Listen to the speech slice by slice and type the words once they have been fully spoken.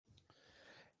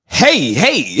Hey,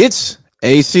 it's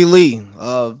AC Lee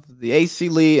of the AC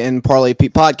Lee and Parlay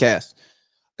Pete podcast.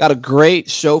 Got a great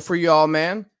show for y'all,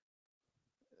 man.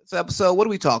 This episode, what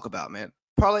do we talk about, man?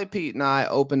 Parlay Pete and I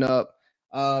open up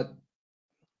uh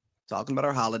talking about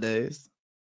our holidays,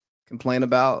 complain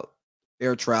about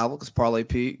air travel because Parlay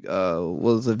Pete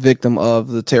was a victim of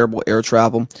the terrible air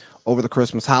travel over the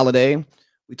Christmas holiday.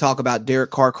 We talk about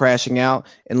Derek Carr crashing out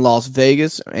in Las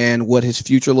Vegas and what his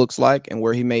future looks like and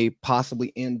where he may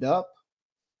possibly end up.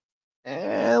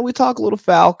 And we talk a little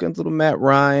Falcons, little Matt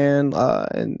Ryan,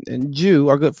 and Jew,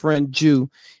 our good friend Jew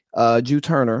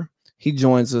Turner. He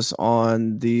joins us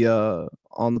on the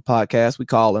podcast. We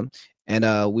call him,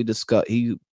 and we discuss.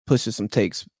 He pushes some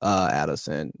takes at us,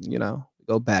 and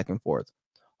go back and forth.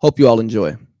 Hope you all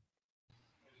enjoy.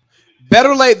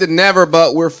 Better late than never,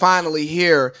 but we're finally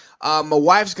here. My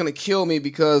wife's going to kill me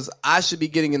because I should be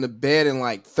getting into bed in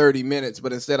like 30 minutes,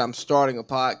 but instead I'm starting a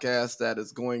podcast that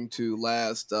is going to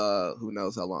last who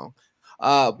knows how long.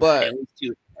 But at least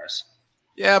 2 hours.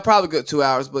 Yeah, probably good 2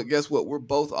 hours. But guess what? We're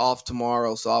both off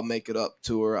tomorrow, so I'll make it up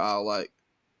to her. I'll like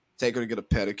take her to get a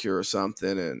pedicure or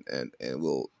something, and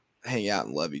we'll hang out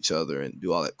and love each other and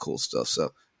do all that cool stuff.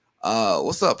 So,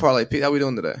 what's up, Parlay Pete? How we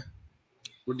doing today?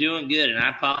 We're doing good, and I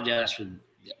apologize for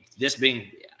this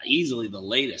being easily the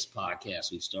latest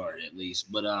podcast we've started, at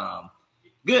least. But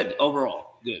good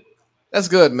overall, good. That's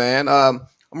good, man. I'm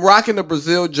rocking the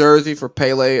Brazil jersey for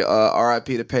Pele.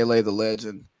 R.I.P. to Pele, the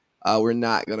legend. We're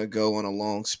not gonna go on a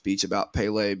long speech about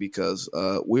Pele because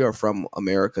we are from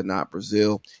America, not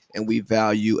Brazil, and we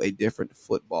value a different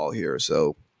football here.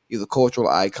 So he's a cultural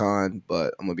icon,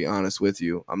 but I'm gonna be honest with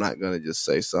you. I'm not gonna just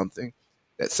say something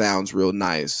that sounds real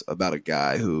nice about a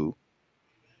guy who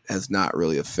has not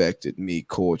really affected me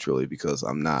culturally because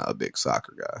I'm not a big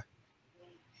soccer guy.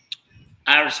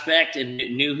 I respect and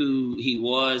knew who he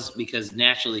was because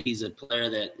naturally he's a player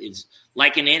that is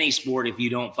like in any sport. If you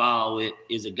don't follow it,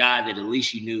 is a guy that at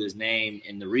least you knew his name,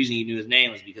 and the reason you knew his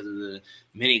name was because of the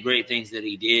many great things that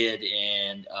he did,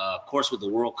 and of course with the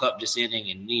World Cup just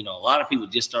ending, and a lot of people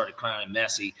just started crowning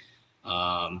Messi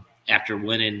after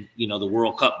winning, the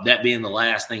World Cup. That being the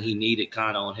last thing he needed,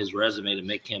 kind of on his resume to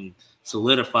make him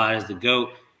solidify as the GOAT.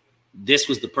 This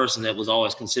was the person that was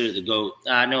always considered the GOAT.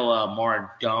 I know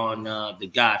Maradona, the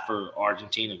guy for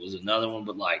Argentina, was another one,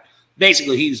 but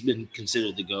basically he's been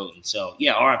considered the GOAT. And so,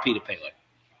 yeah, RIP to Pele.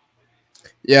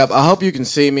 Yeah, I hope you can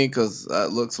see me because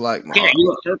it looks like my. Yeah, you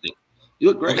look perfect. You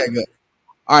look great. Okay, good.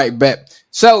 All right, bet.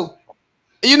 So,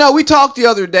 we talked the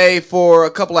other day for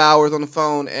a couple hours on the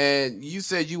phone, and you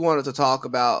said you wanted to talk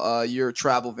about your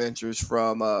travel ventures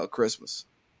from Christmas.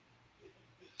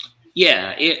 Yeah,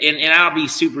 and I'll be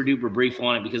super duper brief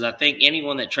on it because I think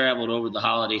anyone that traveled over the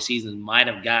holiday season might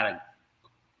have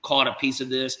caught a piece of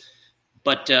this.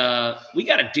 But we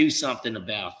got to do something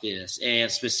about this, and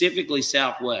specifically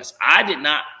Southwest. I did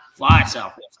not fly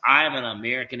Southwest. I am an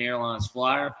American Airlines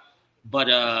flyer, but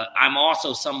I'm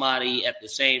also somebody at the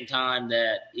same time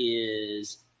that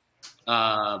is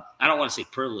I don't want to say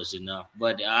privileged enough,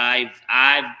 but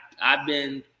I've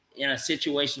been in a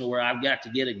situation where I've got to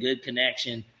get a good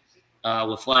connection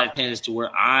with flight attendants to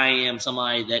where I am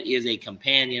somebody that is a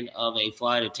companion of a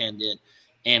flight attendant,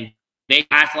 and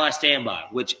I fly standby,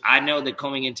 which I know that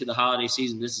coming into the holiday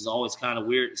season, this is always kind of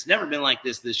weird. It's never been like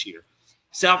this year.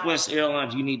 Southwest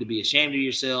Airlines, you need to be ashamed of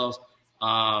yourselves.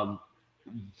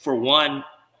 For one,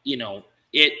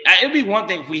 it'd be one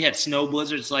thing if we had snow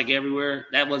blizzards like everywhere.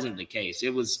 That wasn't the case.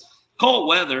 It was cold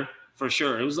weather for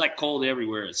sure. It was like cold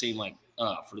everywhere. It seemed like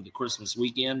for the Christmas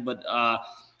weekend. But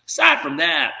aside from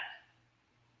that,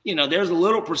 there's a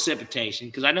little precipitation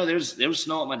because I know there was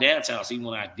snow at my dad's house even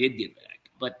when I did get back.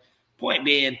 But point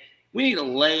being, we need to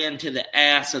lay into the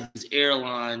ass of these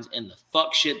airlines and the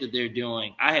fuck shit that they're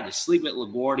doing. I had to sleep at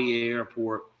LaGuardia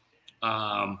Airport,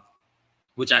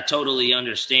 which I totally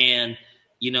understand.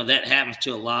 That happens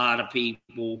to a lot of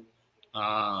people.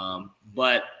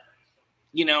 But,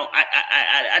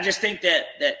 I just think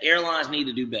that airlines need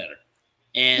to do better.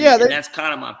 And that's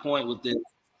kind of my point with this.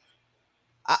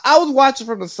 I was watching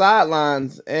from the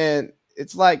sidelines, and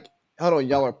it's like, hold on,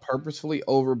 y'all are purposefully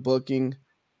overbooking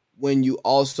when you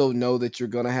also know that you're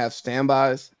going to have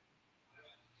standbys?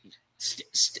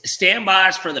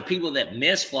 Standbys for the people that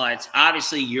miss flights,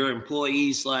 obviously your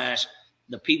employees /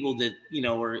 the people that,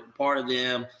 are part of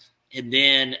them, and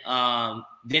then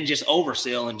just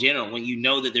oversell in general when you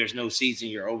know that there's no seats and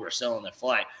you're overselling the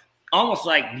flight. Almost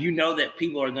like that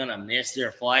people are going to miss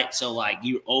their flight, so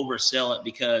you oversell it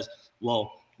because,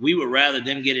 well, we would rather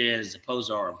them get it as opposed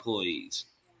to our employees.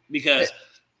 Because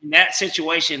in that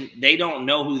situation, they don't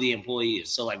know who the employee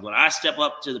is. So, when I step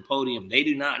up to the podium, they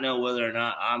do not know whether or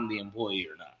not I'm the employee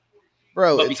or not.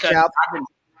 bro. But It's because cap.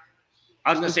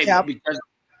 I was going to say Cap.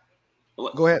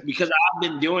 Go ahead. because I've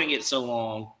been doing it so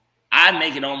long, I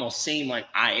make it almost seem like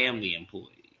I am the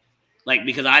employee. Like,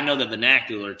 because I know the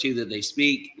vernacular too that they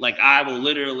speak. Like, I will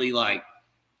literally like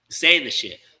say the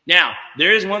shit. Now,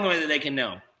 there is one way that they can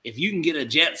know. If you can get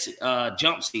a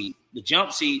jump seat, the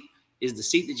jump seat is the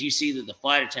seat that you see that the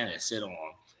flight attendants sit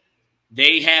on.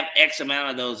 They have X amount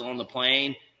of those on the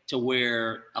plane to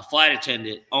where a flight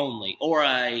attendant only or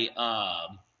a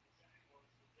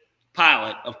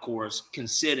pilot, of course, can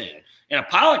sit in. And a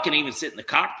pilot can even sit in the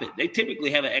cockpit. They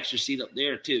typically have an extra seat up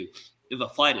there, too. If a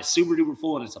flight is super duper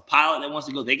full and it's a pilot that wants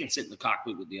to go, they can sit in the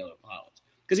cockpit with the other pilots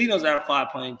because he knows how to fly a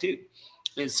plane, too.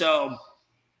 And so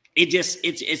it's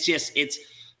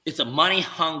a money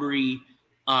hungry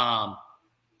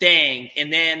thing.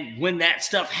 And then when that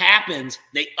stuff happens,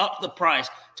 they up the price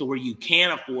to where you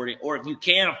can afford it. Or if you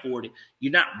can't afford it,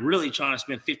 you're not really trying to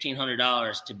spend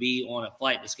 $1,500 to be on a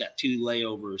flight that's got 2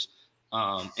 layovers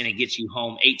and it gets you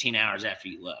home 18 hours after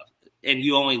you left. And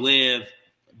you only live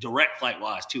direct flight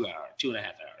wise 2 hours, 2.5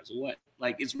 hours. What?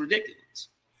 Like, it's ridiculous.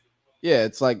 Yeah,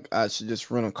 it's like I should just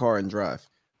rent a car and drive.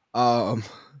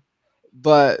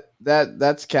 But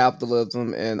that's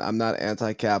capitalism, and I'm not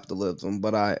anti-capitalism,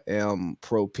 but I am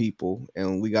pro people,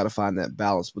 and we got to find that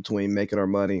balance between making our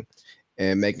money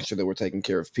and making sure that we're taking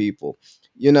care of people.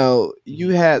 You know, you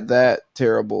had that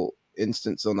terrible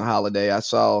instance on the holiday. I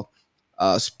saw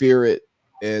Spirit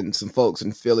and some folks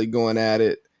in Philly going at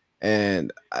it.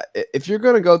 And if you're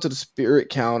going to go to the Spirit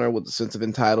counter with a sense of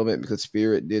entitlement because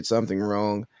Spirit did something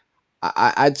wrong,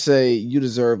 I'd say you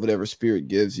deserve whatever Spirit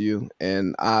gives you,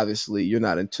 and obviously you're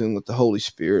not in tune with the Holy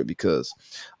Spirit because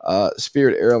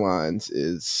Spirit Airlines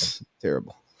is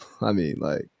terrible. I mean,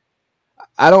 like,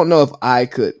 I don't know if I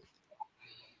could.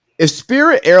 If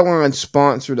Spirit Airlines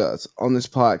sponsored us on this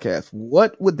podcast,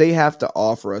 what would they have to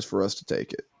offer us for us to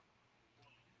take it?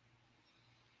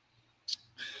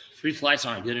 Free flights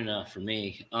aren't good enough for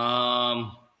me.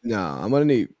 No, I'm gonna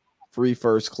need free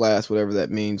first class, whatever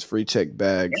that means, free check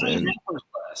bags. They don't even have first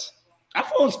class. I've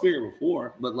flown Spirit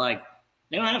before, but like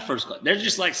they don't have first class. They're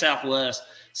just like Southwest.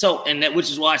 So, and that which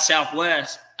is why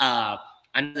Southwest, I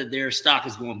know that their stock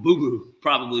is going boo boo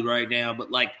probably right now.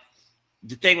 But like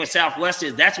the thing with Southwest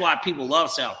is that's why people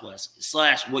love Southwest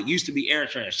 / what used to be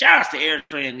AirTran. Shout out to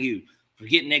AirTran U for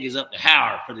getting niggas up to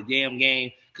Howard for the damn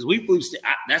game because we flew.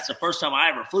 That's the first time I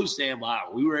ever flew standby.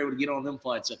 We were able to get on them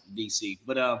flights up to DC,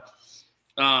 but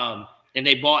and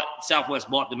Southwest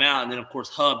bought them out, and then of course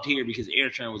hubbed here because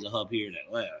AirTran was a hub here in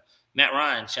Atlanta. Matt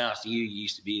Ryan, shout out to you. You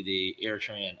used to be the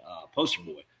AirTran poster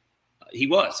boy. He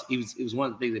was. It was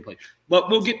one of the things they played. But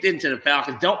we'll get into the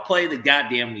Falcons. Don't play the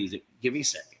goddamn music. Give me a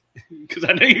second because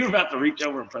I know you're about to reach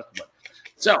over and press the button.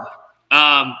 So,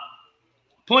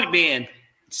 point being,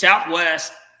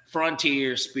 Southwest,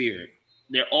 Frontier, Spirit.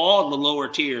 They're all the lower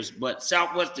tiers, but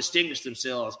Southwest distinguished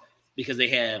themselves because they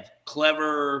have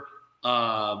clever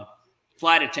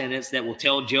flight attendants that will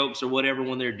tell jokes or whatever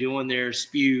when they're doing their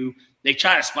spew. They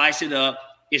try to spice it up.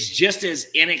 It's just as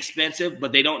inexpensive,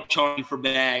 but they don't charge you for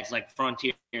bags like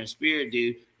Frontier and Spirit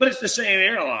do. But it's the same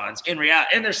airlines in reality,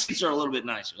 and their seats are a little bit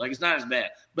nicer. Like, it's not as bad.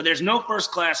 But there's no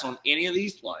first class on any of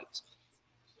these flights.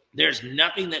 There's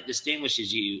nothing that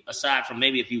distinguishes you aside from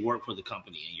maybe if you work for the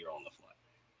company and you're on the flight.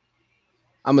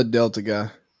 I'm a Delta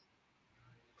guy.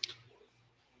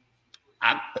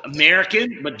 I'm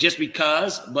American, but just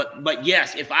because. But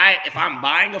yes, if I'm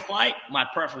buying a flight, my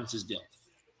preference is Delta.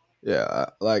 Yeah,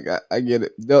 I get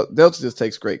it. Delta just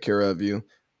takes great care of you.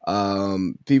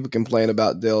 People complain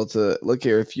about Delta. Look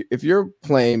here, if your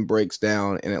plane breaks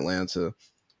down in Atlanta,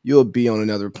 you'll be on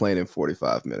another plane in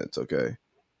 45 minutes. Okay,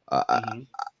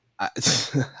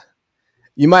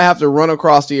 you might have to run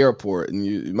across the airport, and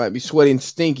you might be sweating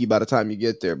stinky by the time you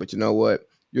get there. But you know what?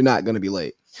 You're not going to be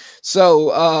late. So,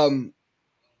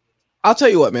 I'll tell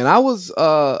you what, man. I was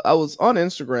on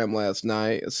Instagram last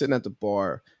night, sitting at the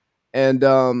bar. And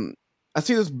I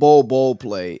see this bowl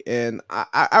play, and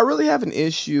I really have an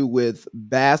issue with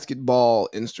basketball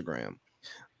Instagram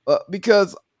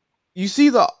because you see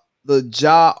the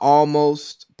Ja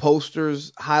Almost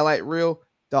posters highlight reel.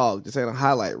 Dog, this ain't a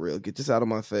highlight reel. Get this out of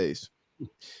my face.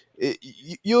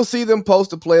 You'll see them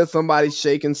post a play of somebody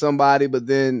shaking somebody, but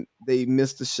then they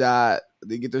miss the shot.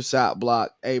 They get their shot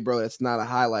blocked. Hey, bro, that's not a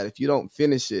highlight. If you don't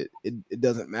finish it, it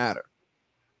doesn't matter.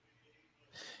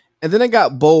 And then they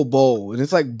got Bobo, and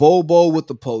it's like Bobo with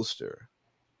the poster.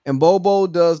 And Bobo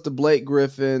does the Blake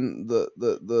Griffin,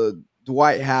 the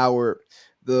Dwight Howard,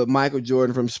 the Michael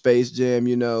Jordan from Space Jam,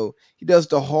 you know. He does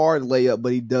the hard layup,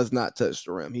 but he does not touch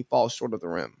the rim. He falls short of the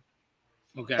rim.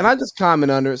 Okay. And I just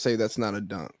comment under it, say that's not a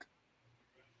dunk.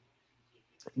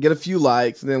 get a few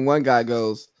likes, and then one guy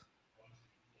goes,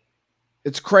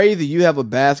 "It's crazy you have a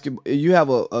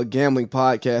gambling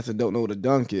podcast and don't know what a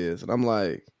dunk is." And I'm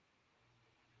like,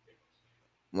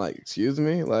 excuse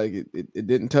me, like it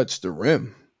didn't touch the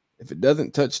rim. If it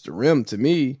doesn't touch the rim, to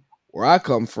me, where I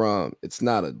come from, it's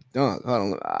not a dunk.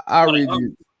 Hold on, I read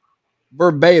you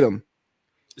verbatim.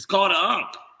 It's called a unk.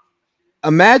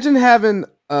 Imagine having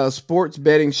a sports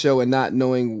betting show and not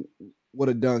knowing what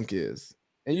a dunk is.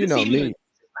 And you know me. It's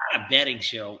not a betting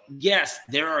show. Yes,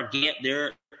 there.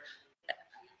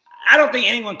 I don't think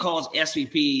anyone calls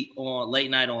SVP on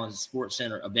late night on Sports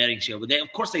Center a betting show, but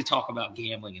of course they talk about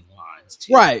gambling and lines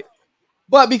too. Right.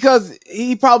 But because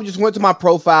he probably just went to my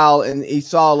profile and he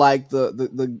saw like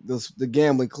the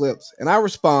gambling clips, and I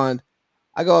respond,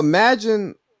 I go,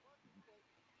 imagine.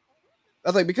 I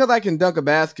was like, because I can dunk a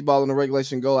basketball in a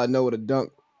regulation goal, I know what a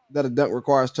dunk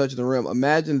requires touching the rim.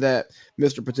 Imagine that,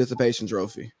 Mr. Participation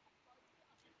Trophy.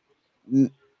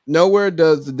 Nowhere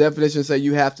does the definition say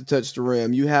you have to touch the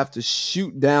rim. You have to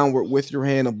shoot downward with your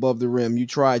hand above the rim. You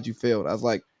tried, you failed. I was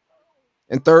like,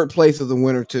 and third place is a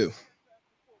winner too.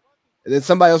 And then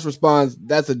somebody else responds,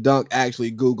 that's a dunk. Actually,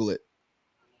 Google it.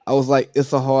 I was like,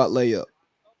 it's a hard layup.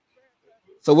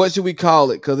 So what should we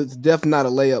call it? Because it's definitely not a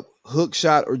layup. Hook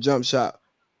shot or jump shot.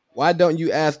 Why don't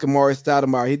you ask Amar'e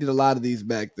Stoudemire? He did a lot of these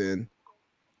back then.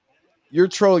 You're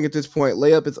trolling at this point.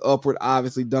 Layup is upward.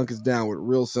 Obviously, dunk is downward.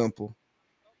 Real simple.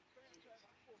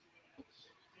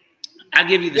 I'll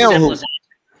give you the simplest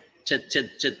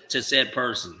answer to said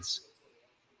persons.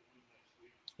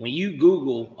 When you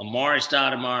Google Amar'e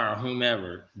Stoudemire or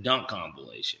whomever dunk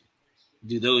compilation,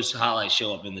 do those highlights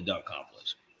show up in the dunk compilation?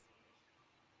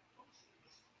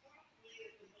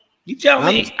 You tell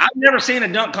me. I've never seen a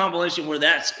dunk compilation where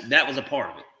that was a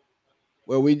part of it.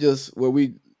 Where we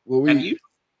Have you?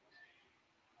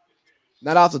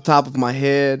 Not off the top of my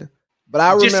head, but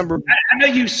I remember. I know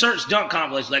you searched dunk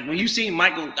compilations. Like when you see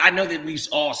Michael, I know that we've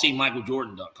all seen Michael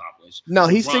Jordan dunk compilations. No,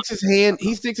 he sticks his hand.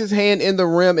 He sticks his hand in the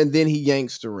rim and then he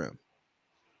yanks the rim.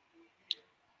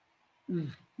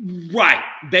 Right.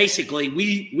 Basically,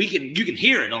 you can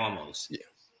hear it almost. Yeah.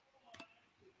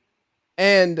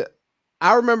 And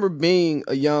I remember being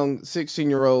a young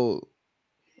 16-year-old.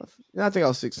 I think I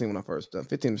was 16 when I first done,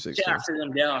 15 or 16. Shout out to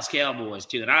them Dallas Cowboys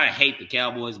too, and I hate the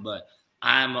Cowboys, but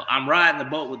I'm riding the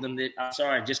boat with them. I'm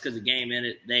sorry, just because the game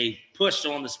ended, they pushed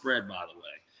on the spread. By the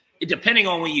way, depending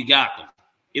on when you got them,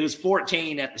 it was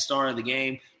 14 at the start of the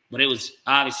game, but it was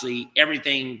obviously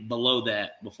everything below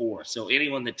that before. So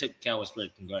anyone that took the Cowboys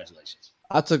spread, congratulations.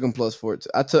 I took them plus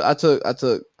 14. I took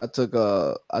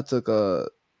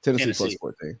Tennessee plus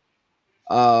 14.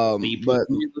 But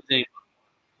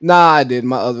nah, I didn't.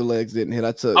 My other legs didn't hit.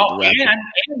 I took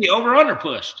and the over-under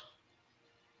pushed.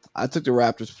 I took the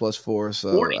Raptors plus 4.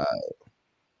 So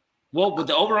but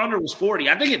the over-under was 40.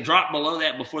 I think it dropped below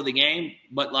that before the game.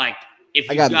 But like if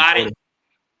you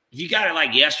got it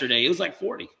like yesterday, it was like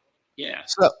 40. Yeah.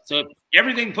 So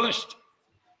everything pushed.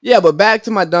 Yeah, but back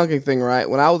to my dunking thing, right?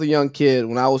 When I was a young kid,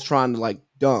 when I was trying to like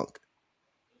dunk,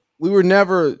 we were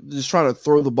never just trying to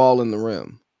throw the ball in the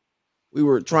rim. We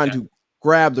were trying to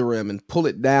grab the rim and pull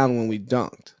it down when we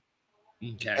dunked.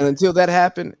 Okay. And until that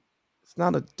happened, it's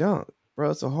not a dunk, bro.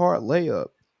 It's a hard layup.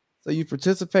 So you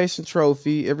participation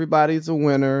trophy. Everybody's a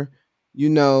winner. You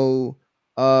know,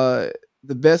 the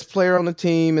best player on the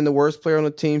team and the worst player on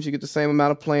the team should get the same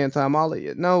amount of playing time.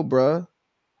 No, bro.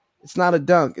 It's not a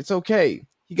dunk. It's okay.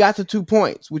 He got to 2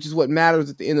 points, which is what matters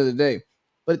at the end of the day.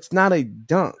 But it's not a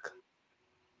dunk.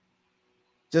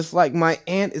 Just like my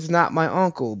aunt is not my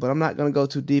uncle, but I'm not going to go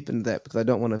too deep into that because I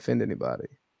don't want to offend anybody.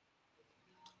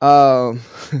 Let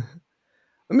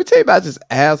me tell you about this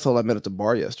asshole I met at the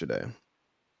bar yesterday.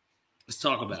 Let's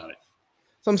talk about it.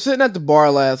 So I'm sitting at the bar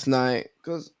last night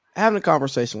because having a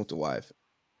conversation with the wife,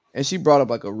 and she brought up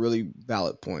like a really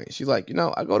valid point. She's like,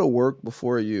 I go to work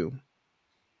before you,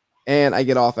 and I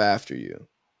get off after you.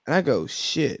 And I go,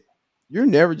 shit, you're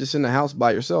never just in the house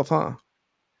by yourself, huh?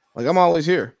 Like, I'm always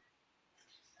here.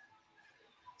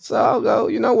 So I'll go,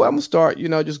 you know what? I'm going to start,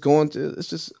 just going to, it's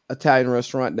just Italian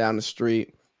restaurant down the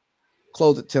street.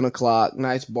 Close at 10 o'clock.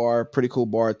 Nice bar, pretty cool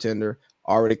bartender.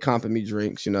 Already comping me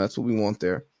drinks. That's what we want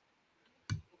there.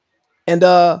 And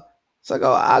so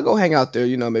I'll go hang out there,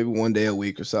 maybe one day a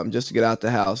week or something, just to get out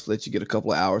the house, let you get a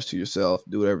couple of hours to yourself,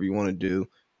 do whatever you want to do,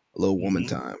 a little woman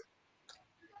time.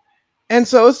 And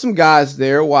so it's some guys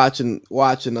there watching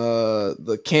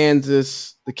the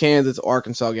Kansas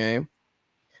Arkansas game.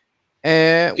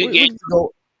 And we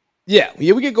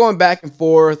get going back and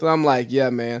forth. And I'm like,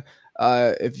 yeah, man.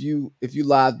 If you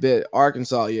live bet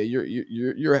Arkansas, yeah,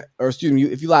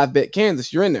 if you live bet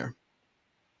Kansas, you're in there.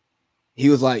 he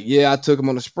was like, yeah, I took him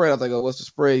on the spread. I was like, oh, what's the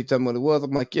spread? He told me what it was.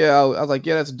 I'm like, yeah. I was like,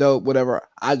 yeah, that's dope. Whatever.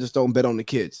 I just don't bet on the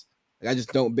kids. Like, I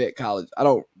just don't bet college. I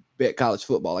don't bet college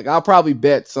football. Like, I'll probably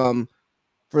bet some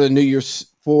for the New Year's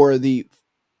for the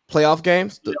playoff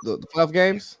games, the playoff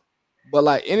games. But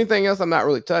like anything else, I'm not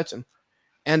really touching.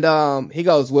 And he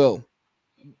goes, well,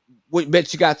 what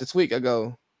bet you got this week? I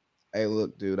go, hey,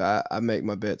 look, dude, I make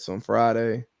my bets on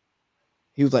Friday.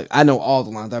 He was like, I know all the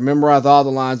lines. I memorize all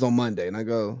the lines on Monday. And I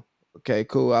go, okay,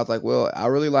 cool. I was like, well, I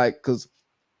really like, because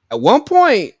at one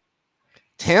point,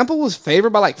 Tampa was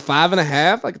favored by like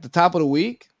 5.5, like at the top of the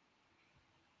week.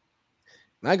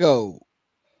 And I go,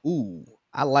 ooh,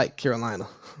 I like Carolina.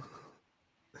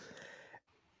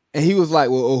 And he was like,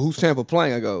 well, who's Tampa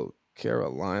playing? I go,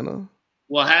 Carolina.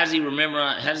 Well, how does he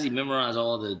memorize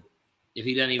all the if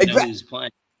he doesn't even know who's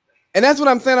playing? And that's what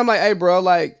I'm saying. I'm like, hey, bro,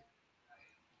 like,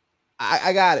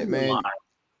 I got it, man.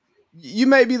 You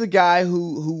may be the guy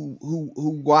who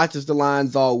watches the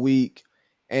lines all week,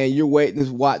 and you're waiting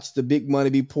to watch the big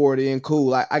money be poured in.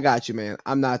 Cool, I got you, man.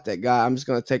 I'm not that guy. I'm just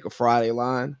gonna take a Friday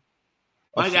line.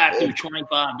 My guy threw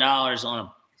 $25 on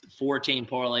a 14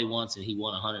 parlay once, and he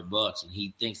won $100, and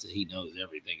he thinks that he knows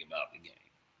everything about the game.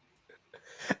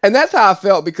 And that's how I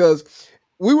felt, because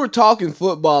we were talking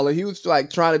football, and he was like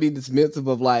trying to be dismissive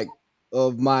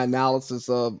of my analysis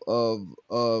of what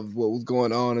was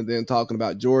going on, and then talking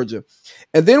about Georgia.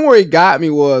 And then where he got me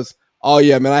was, oh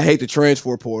yeah, man, I hate the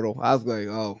transfer portal. I was like,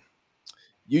 oh,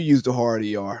 you used a hard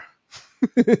ER.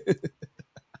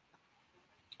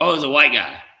 Oh, it's a white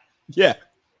guy. Yeah.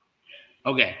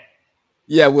 Okay.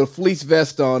 Yeah, with a fleece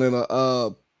vest on and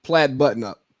a plaid button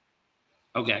up.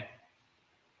 Okay.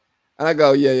 And I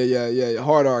go, yeah,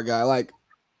 hard R guy. Like,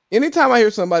 anytime I hear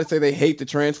somebody say they hate the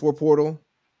transfer portal,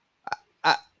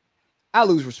 I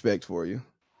lose respect for you.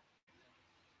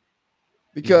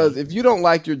 Because if you don't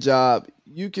like your job,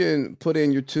 you can put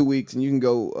in your 2 weeks and you can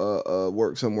go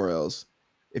work somewhere else.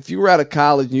 If you were out of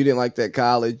college and you didn't like that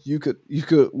college, you could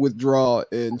withdraw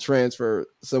and transfer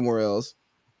somewhere else.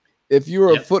 If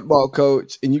you're a football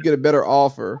coach and you get a better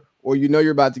offer, or you know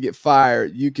you're about to get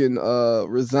fired, you can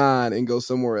resign and go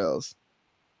somewhere else.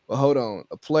 But hold on,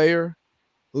 a player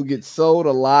who possibly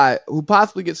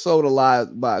gets sold a lie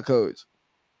by a coach,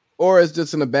 or is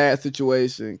just in a bad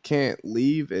situation, can't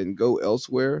leave and go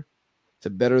elsewhere to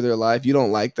better their life. You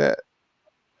don't like that?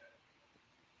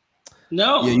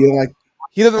 No. Yeah, you don't like.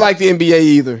 He doesn't like the NBA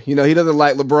either. You know, he doesn't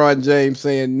like LeBron James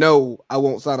saying, no, I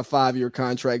won't sign a 5-year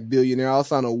contract, billionaire. I'll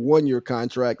sign a 1-year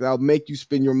contract. I'll make you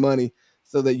spend your money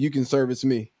so that you can service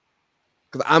me.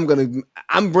 Because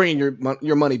I'm bringing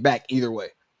your money back either way.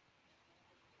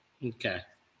 Okay.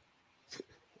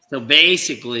 So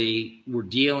basically, we're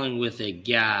dealing with a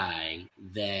guy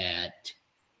that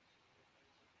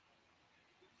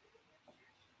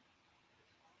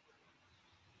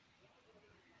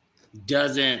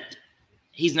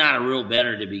he's not a real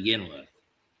bettor to begin with.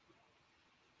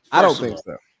 I don't think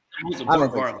so.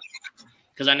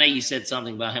 Because I know you said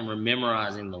something about him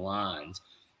memorizing the lines,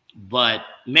 but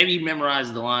maybe he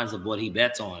memorized the lines of what he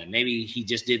bets on, and maybe he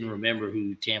just didn't remember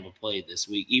who Tampa played this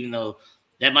week, even though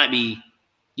that might be,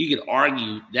 you could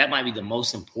argue, that might be the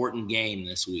most important game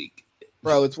this week.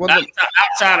 Bro, it's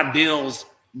outside of Bills,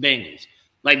 Bengals.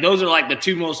 Like, those are like the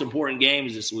two most important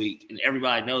games this week, and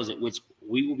everybody knows it, which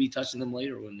we will be touching them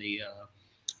later when the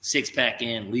six-pack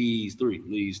in leads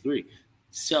three.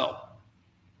 So,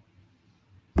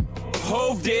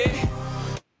 Hove did.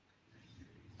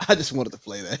 I just wanted to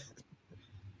play that.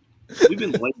 We've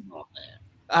been waiting on that.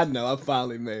 I know, I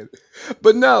finally made it.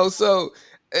 But no, so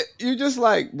you're just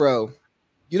like, bro,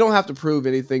 you don't have to prove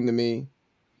anything to me.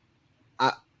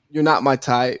 You're not my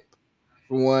type.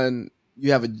 For one,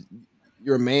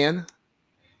 you're a man.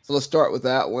 So let's start with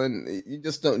that one. You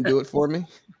just don't do it for me.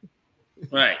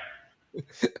 Right.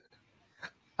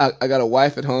 I got a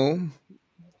wife at home.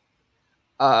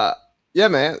 Yeah,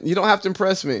 man, you don't have to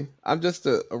impress me. I'm just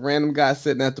a random guy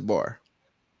sitting at the bar.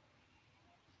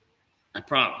 I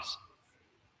promise.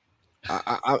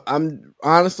 I'm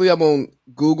honestly, I'm on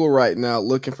Google right now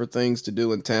looking for things to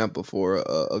do in Tampa for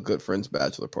a good friend's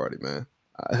bachelor party, man.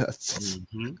 That's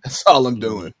all I'm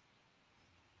doing.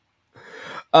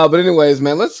 But anyways,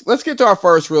 man, let's get to our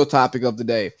first real topic of the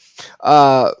day.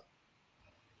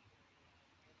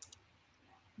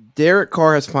 Derek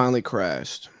Carr has finally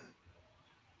crashed.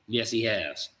 Yes, he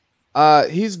has.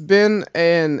 He's been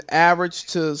an average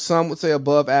to some would say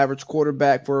above average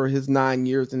quarterback for his 9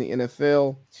 years in the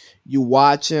NFL. You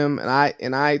watch him, and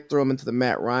I throw him into the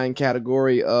Matt Ryan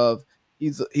category of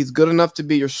he's good enough to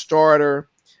be your starter.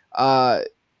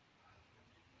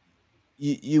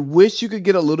 You wish you could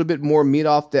get a little bit more meat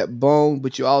off that bone,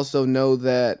 but you also know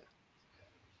that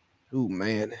Ooh,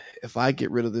 man, if I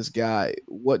get rid of this guy,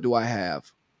 what do I have?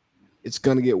 It's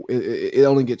gonna get it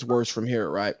only gets worse from here,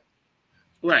 right?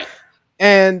 Right.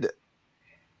 And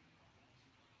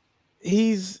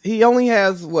he only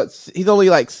has he's only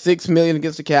like 6 million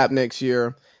against the cap next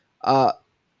year.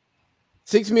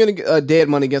 6 million dead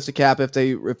money against the cap if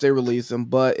they release him.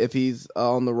 But if he's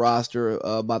on the roster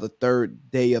by the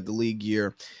third day of the league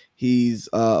year, he's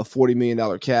a $40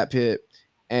 million cap hit,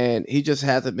 and he just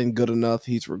hasn't been good enough.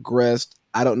 He's regressed.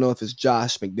 I don't know if it's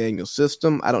Josh McDaniel's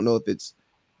system. I don't know if it's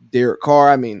Derek Carr.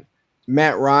 I mean,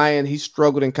 Matt Ryan, he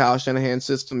struggled in Kyle Shanahan's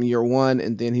system year one,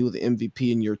 and then he was the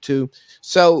MVP in year two.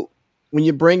 So when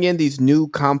you bring in these new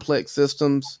complex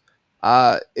systems,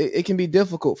 it can be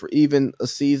difficult for even a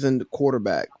seasoned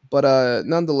quarterback. But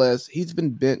nonetheless, he's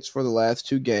been benched for the last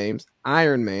 2 games.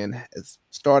 Iron Man has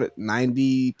started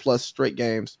 90 plus straight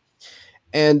games.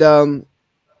 And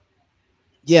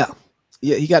yeah,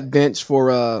 he got benched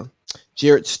for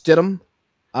Jarrett Stidham.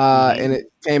 And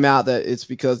it came out that it's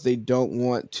because they don't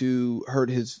want to hurt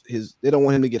his they don't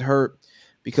want him to get hurt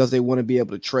because they want to be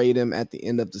able to trade him at the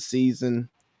end of the season.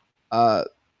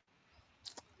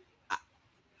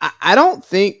 I don't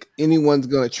think anyone's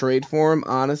going to trade for him,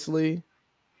 honestly,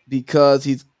 because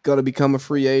he's going to become a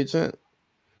free agent.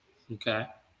 Okay.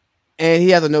 And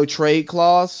he has a no trade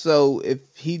clause. So if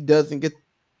he doesn't get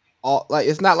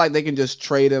it's not like they can just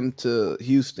trade him to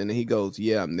Houston and he goes,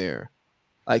 yeah, I'm there.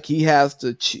 Like he has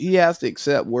to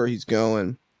accept where he's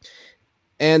going.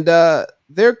 And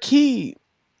their key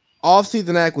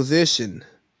offseason acquisition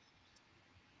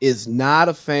is not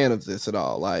a fan of this at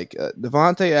all. Like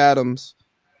Davante Adams,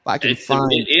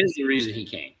 It is the reason he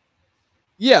came.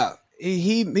 Yeah,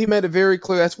 he made it very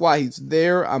clear that's why he's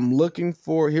there. I'm looking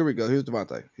for. Here we go. Here's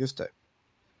Davante. Here's Tay.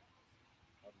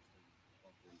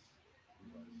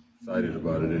 Excited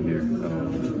about it in here.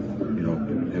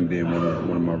 Him being one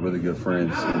of my really good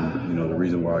friends, and the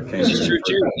reason why I came. This is true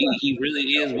too. He really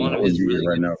is one of his really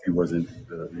right now. If he wasn't,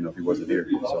 if he wasn't here,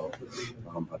 so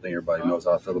I think everybody knows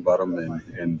how I feel about him.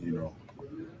 And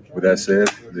with that said,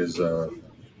 there's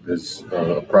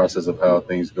a process of how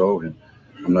things go, and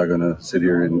I'm not gonna sit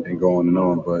here and go on and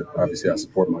on. But obviously, I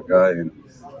support my guy, and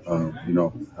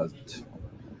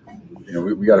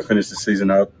we got to finish the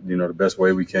season out, the best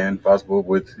way we can possible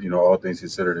with, all things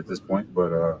considered at this point.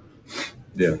 But,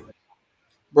 yeah.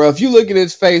 Bro, if you look at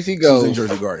his face, he goes. He's in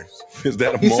Jersey Gardens. Is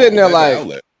that he's sitting there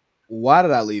like, why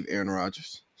did I leave Aaron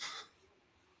Rodgers?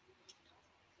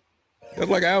 That's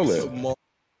like an outlet.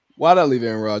 Why did I leave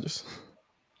Aaron Rodgers?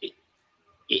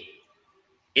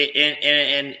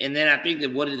 And then I think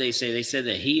that what did they say? They said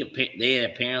that they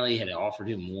apparently had offered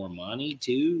him more money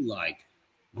too, like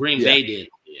Green Bay did,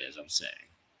 as I'm saying.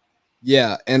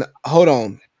 Yeah, and hold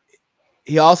on.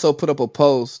 He also put up a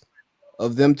post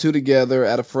of them two together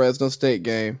at a Fresno State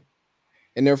game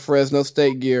in their Fresno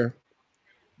State gear.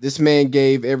 This man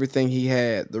gave everything he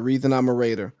had. The reason I'm a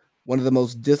Raider. One of the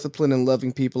most disciplined and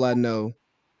loving people I know.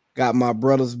 Got my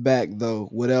brother's back, though,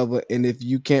 whatever. And if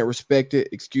you can't respect it,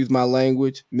 excuse my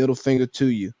language, middle finger to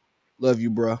you. Love you,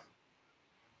 bro.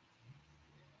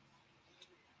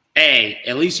 Hey,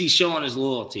 at least he's showing his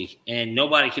loyalty, and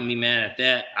nobody can be mad at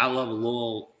that. I love a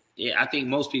loyal. I think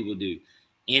most people do.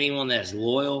 Anyone that's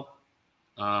loyal.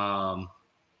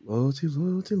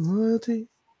 Loyalty.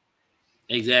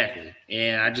 Exactly,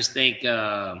 and I just think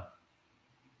shout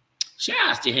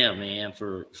out to him, man,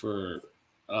 for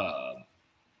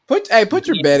put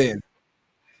your bet in.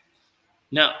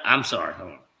 No, I'm sorry.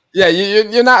 Hold on. Yeah,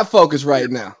 you're not focused right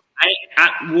now.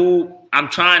 I'm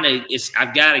trying to.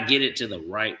 I've got to get it to the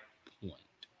right point,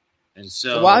 and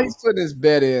so while he's putting his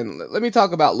bet in, let me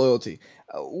talk about loyalty.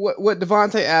 What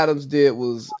Davante Adams did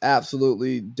was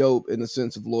absolutely dope in the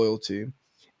sense of loyalty,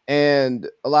 and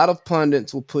a lot of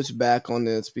pundits will push back on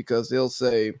this because they'll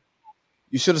say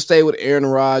you should have stayed with Aaron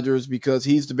Rodgers because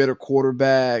he's the better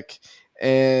quarterback,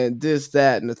 and this,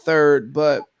 that, and the third,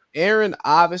 but Aaron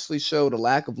obviously showed a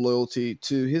lack of loyalty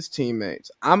to his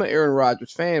teammates. I'm an Aaron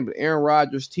Rodgers fan, but Aaron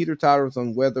Rodgers teeter-totters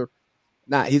on whether or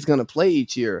not he's going to play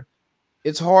each year.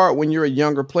 It's hard when you're a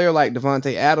younger player like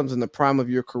Davante Adams in the prime of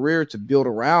your career to build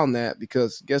around that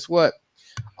because guess what?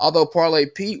 Although Parlay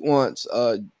Pete wants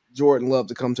Jordan Love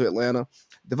to come to Atlanta,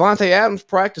 Davante Adams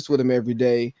practiced with him every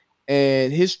day,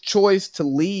 and his choice to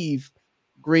leave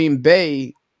Green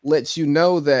Bay lets you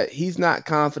know that he's not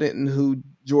confident in who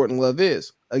Jordan Love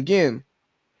is. Again,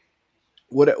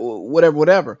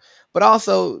 whatever. But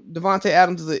also, Davante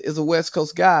Adams is a West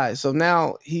Coast guy. So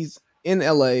now he's in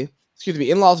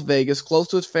Las Vegas, close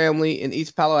to his family in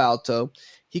East Palo Alto.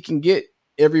 He can get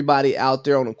everybody out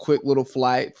there on a quick little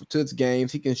flight to his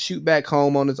games. He can shoot back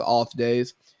home on his off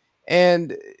days.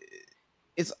 And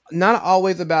it's not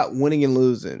always about winning and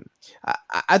losing.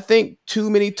 I think too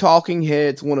many talking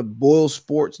heads want to boil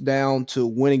sports down to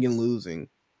winning and losing.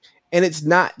 And it's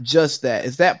not just that.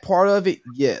 Is that part of it?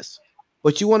 Yes.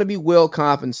 But you want to be well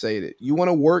compensated. You want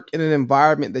to work in an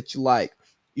environment that you like.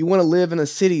 You want to live in a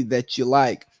city that you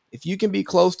like. If you can be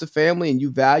close to family and you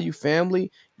value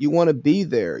family, you want to be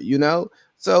there, you know?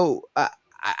 So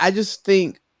I just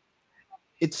think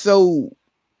it's so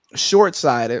short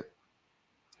sighted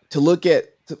to look at,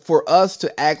 for us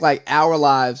to act like our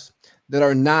lives that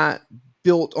are not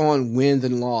built on wins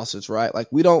and losses, right? Like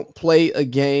we don't play a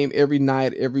game every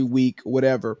night, every week,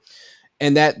 whatever,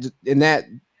 and that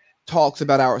talks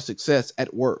about our success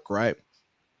at work, right?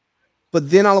 But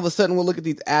then all of a sudden we'll look at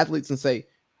these athletes and say,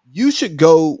 you should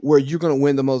go where you're going to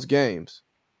win the most games.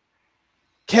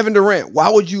 Kevin Durant, why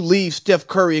would you leave Steph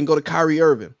Curry and go to Kyrie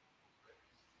Irving?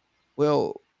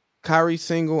 Well, Kyrie's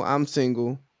single, I'm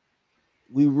single.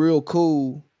 We real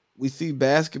cool. We see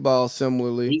basketball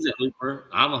similarly. He's a hooper.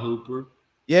 I'm a hooper.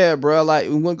 Yeah, bro. Like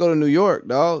we want to go to New York,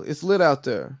 dog. It's lit out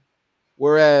there.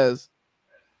 Whereas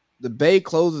the Bay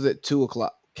closes at 2:00.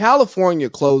 California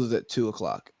closes at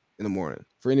 2:00 in the morning.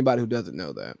 For anybody who doesn't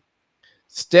know that,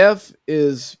 Steph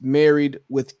is married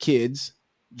with kids.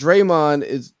 Draymond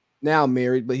is now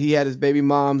married, but he had his baby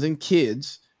moms and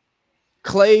kids.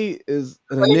 Clay is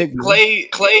an enigma.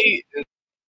 Clay.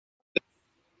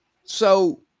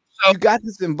 So you got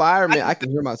this environment. I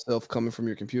can hear myself coming from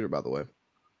your computer, by the way.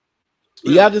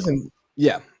 You have this,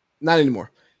 not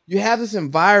anymore. You have this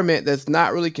environment that's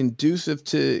not really conducive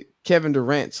to Kevin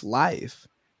Durant's life.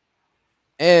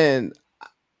 And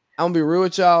I'm gonna be real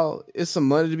with y'all. It's some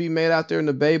money to be made out there in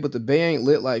the Bay, but the Bay ain't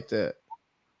lit like that.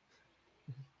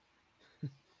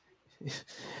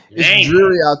 It's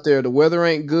dreary out there. The weather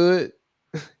ain't good.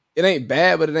 It ain't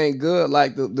bad, but it ain't good.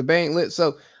 Like the Bay ain't lit.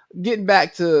 So getting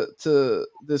back to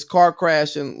this car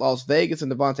crash in Las Vegas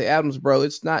and Devontae Adams, bro,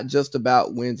 it's not just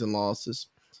about wins and losses.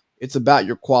 It's about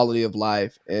your quality of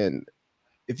life. And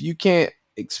if you can't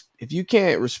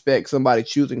respect somebody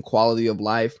choosing quality of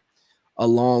life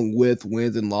along with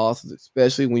wins and losses,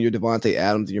 especially when you're Devontae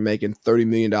Adams and you're making $30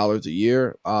 million a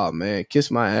year, oh man, kiss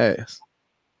my ass.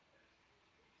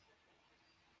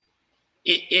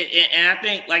 And I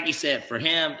think, like you said, for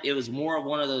him, it was more of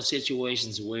one of those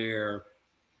situations where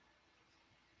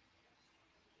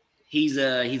he's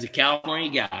a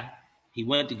California guy. He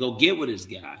went to go get with his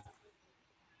guy.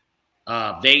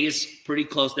 Vegas, pretty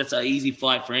close. That's an easy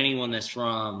flight for anyone that's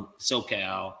from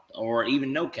SoCal or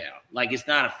even NoCal. Like, it's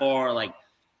not a far, like,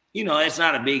 you know, it's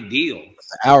not a big deal.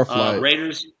 Our flight.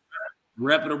 Raiders,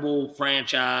 reputable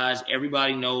franchise.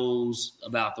 Everybody knows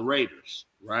about the Raiders,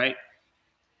 right?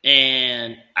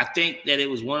 And I think that it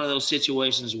was one of those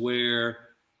situations where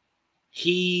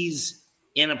he's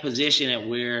in a position at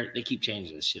where they keep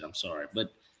changing this shit. I'm sorry,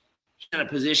 but he's in a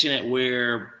position at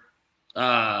where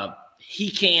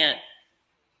he can't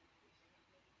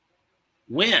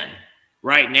win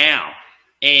right now.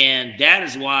 And that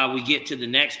is why we get to the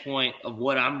next point of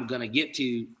what I'm going to get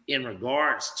to in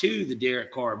regards to the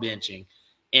Derek Carr benching.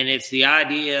 And it's the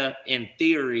idea in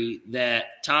theory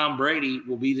that Tom Brady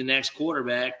will be the next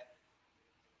quarterback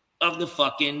of the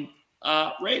fucking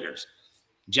Raiders.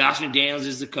 Josh McDaniels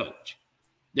is the coach.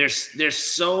 There's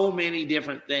so many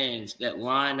different things that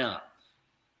line up.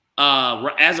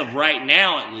 As of right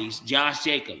now, at least, Josh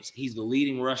Jacobs, he's the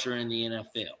leading rusher in the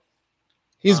NFL.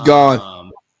 He's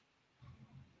gone.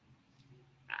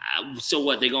 So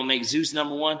what? They gonna make Zeus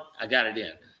number one? I got it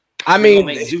in. I mean,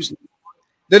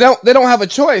 they don't have a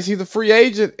choice. He's a free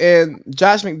agent, and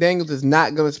Josh McDaniels is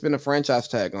not going to spend a franchise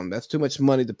tag on him. That's too much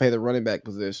money to pay the running back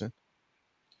position.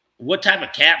 What type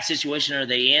of cap situation are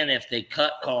they in if they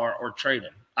cut Carr or trade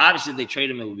him? Obviously, if they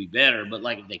trade him, it would be better. But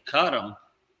like if they cut him,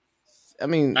 I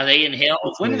mean, are they in hell?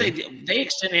 When did they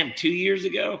extended him 2 years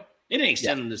ago? They didn't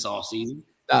extend him this offseason.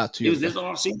 2 years. It was this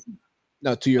offseason?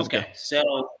 No, 2 years ago. Okay,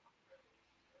 so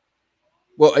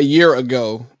a year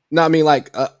ago. No, I mean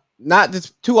like not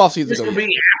this 2 off seasons ago.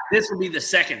 This will be the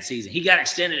second season. He got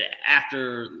extended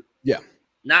after. Yeah.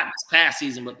 Not this past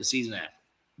season, but the season after.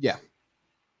 Yeah.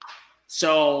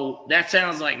 So that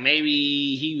sounds like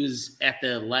maybe he was at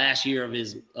the last year of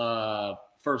his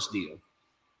first deal.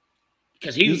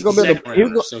 Because he's on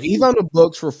the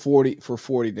books for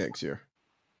 40 next year.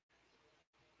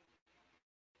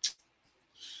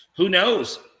 Who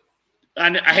knows?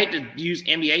 I hate to use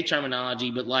NBA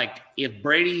terminology, but like if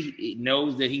Brady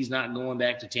knows that he's not going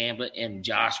back to Tampa and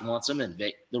Josh wants him and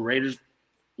the Raiders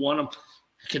want him,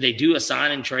 could they do a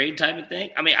sign and trade type of thing?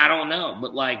 I mean, I don't know,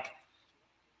 but like,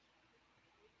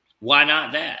 why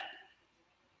not that?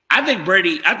 I think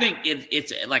Brady. I think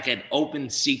it's like an open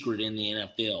secret in the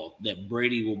NFL that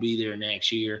Brady will be there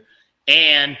next year,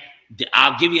 and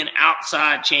I'll give you an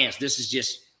outside chance. This is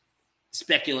just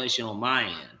speculation on my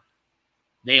end.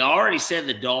 They already said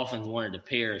the Dolphins wanted to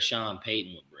pair Sean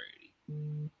Payton with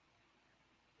Brady.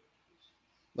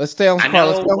 Let's stay on Carr.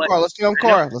 Let's stay on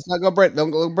Carr. Let's not go Brady.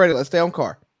 Don't go Brady. Let's stay on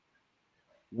Carr.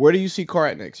 Where do you see Carr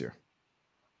at next year?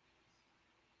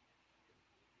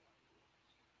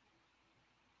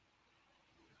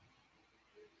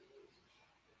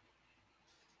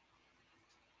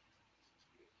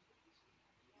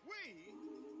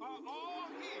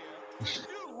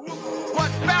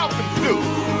 What Falcons do.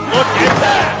 Look at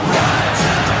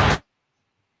that.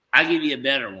 I'll give you a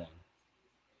better one.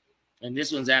 And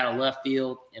this one's out of left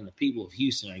field, and the people of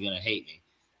Houston are going to hate me.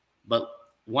 But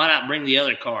why not bring the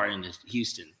other Carr into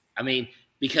Houston? I mean,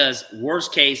 because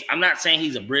worst case, I'm not saying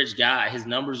he's a bridge guy. His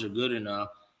numbers are good enough.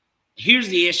 Here's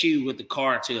the issue with the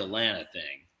Carr to Atlanta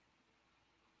thing.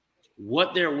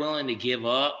 What they're willing to give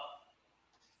up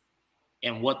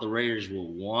and what the Raiders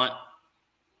will want.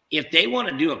 If they want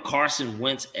to do a Carson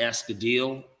Wentz-esque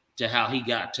deal to how he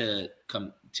got to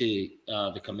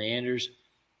the Commanders,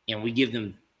 and we give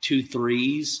them 2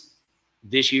 3s,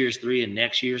 this year's 3 and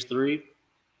next year's 3,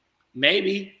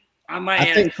 maybe I might.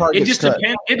 It just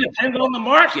depends. It depends on the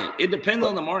market. It depends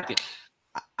on the market.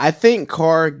 I think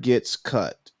Carr gets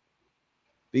cut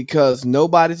because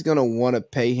nobody's going to want to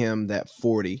pay him that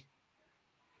 40,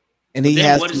 and he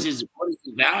has. What is his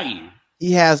value?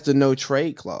 He has the no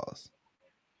trade clause.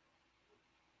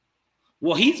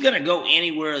 Well, he's going to go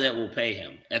anywhere that will pay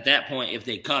him at that point if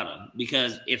they cut him.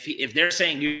 Because if they're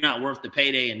saying you're not worth the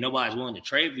payday and nobody's willing to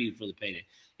trade for you for the payday,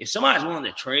 if somebody's willing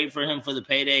to trade for him for the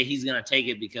payday, he's going to take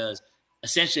it because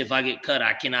essentially if I get cut,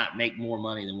 I cannot make more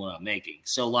money than what I'm making.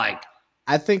 So, like,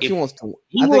 I think he wants to.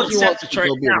 He will accept the trade.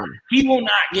 Now, he will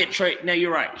not get traded. Now,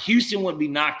 you're right. Houston would be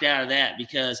knocked out of that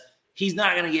because he's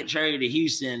not going to get traded to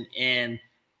Houston and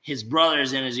his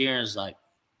brother's in his ear and is like,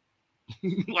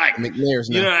 like McNair's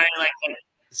you know what I mean? Like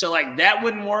so like that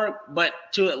wouldn't work, but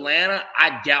to Atlanta,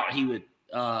 I doubt he would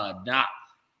not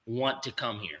want to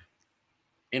come here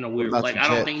in a weird like I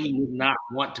don't think he would not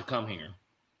want to come here.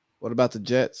 What about the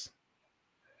Jets?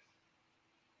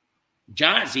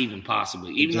 Giants even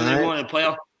possibly. Even though they're going to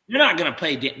playoff, they're not going to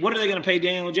pay what are they going to pay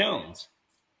Daniel Jones?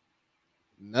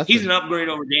 Nothing. He's an upgrade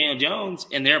over Daniel Jones,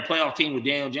 and they're a playoff team with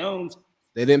Daniel Jones.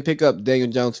 They didn't pick up Daniel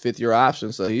Jones' 5th-year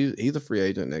option, so he's a free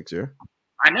agent next year.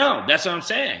 I know. That's what I'm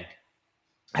saying.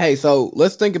 Hey, so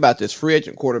let's think about this. Free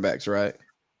agent quarterbacks, right?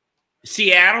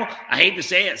 Seattle, I hate to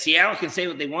say it. Seattle can say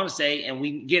what they want to say, and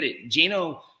we get it.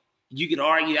 Geno, you could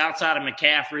argue outside of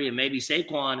McCaffrey and maybe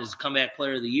Saquon is comeback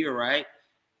player of the year, right?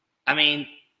 I mean,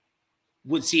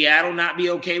 would Seattle not be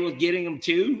okay with getting him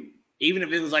too? Even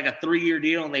if it was like a 3-year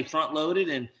deal and they front-loaded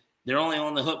and they're only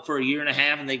on the hook for a year and a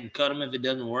half and they can cut him if it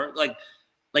doesn't work? Like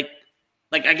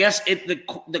I guess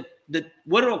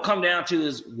what it'll come down to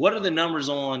is what are the numbers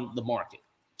on the market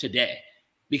today?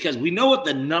 Because we know what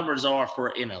the numbers are for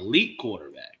an elite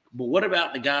quarterback, but what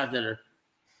about the guys that are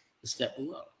a step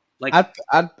below? Like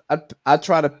I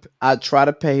try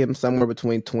to pay him somewhere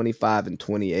between 25 and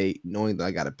 28, knowing that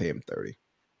I got to pay him 30.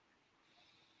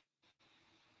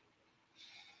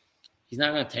 He's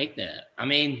not going to take that. I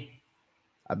mean,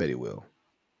 I bet he will.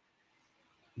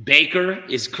 Baker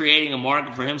is creating a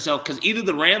market for himself because either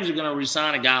the Rams are going to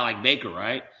re-sign a guy like Baker,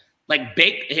 right? Like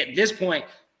Baker at this point,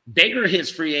 Baker hits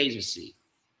free agency.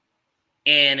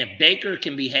 And if Baker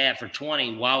can be had for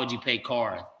 20, why would you pay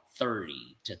Carr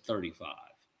 30 to 35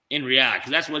 in reality?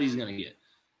 Because that's what he's going to get.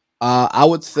 I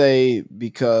would say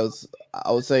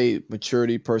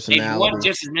maturity, personality. They won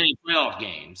just as many playoff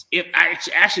games. If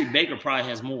actually Baker probably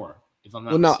has more, if I'm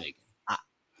not mistaken.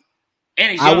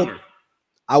 And he's younger.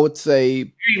 I would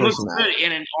say he looks good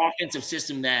in an offensive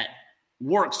system that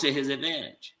works to his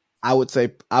advantage. I would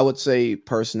say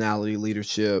personality,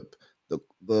 leadership,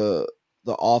 the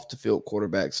off the field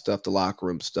quarterback stuff, the locker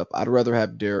room stuff. I'd rather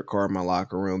have Derek Carr in my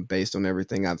locker room based on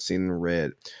everything I've seen and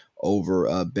read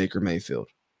over Baker Mayfield.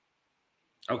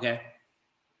 Okay.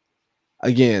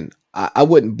 Again, I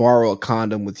wouldn't borrow a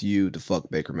condom with you to fuck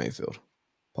Baker Mayfield.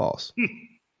 Pause.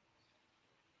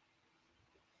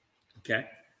 Okay.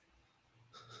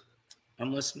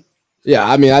 I'm listening. Yeah,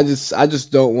 I mean, I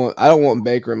just don't want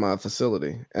Baker in my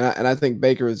facility, and I think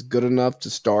Baker is good enough to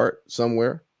start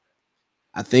somewhere.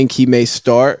 I think he may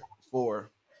start for.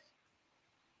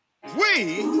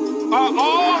 We are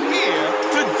all here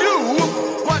to do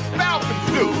what Falcons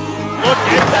do. Look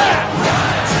at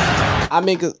that. I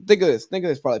mean, think of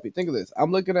this, probably Pete. Think of this.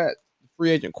 I'm looking at free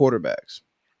agent quarterbacks.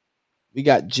 We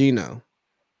got Geno.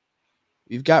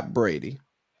 We've got Brady.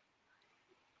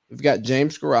 We've got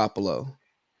James Garoppolo.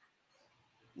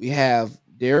 We have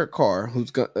Derek Carr,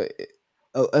 who's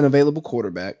an available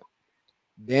quarterback.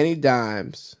 Danny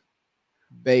Dimes,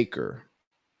 Baker,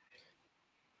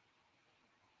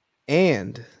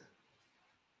 and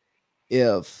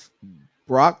if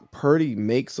Brock Purdy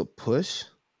makes a push,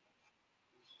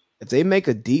 if they make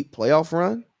a deep playoff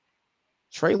run,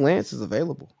 Trey Lance is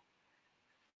available.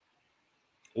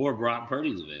 Or Brock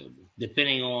Purdy's available,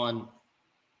 depending on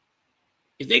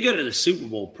if they go to the Super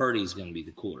Bowl. Purdy's going to be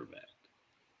the quarterback.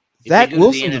 Zach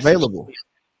Wilson's available.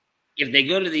 If they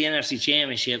go to the NFC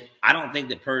Championship, I don't think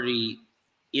that Purdy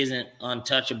isn't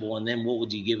untouchable. And then what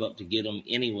would you give up to get him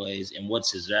anyways? And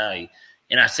what's his value?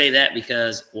 And I say that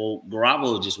because, well,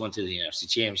 Garoppolo just went to the NFC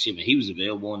Championship and he was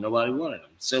available and nobody wanted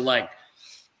him. So, like,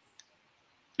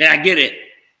 yeah, I get it.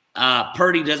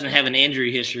 Purdy doesn't have an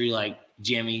injury history like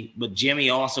Jimmy, but Jimmy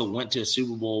also went to a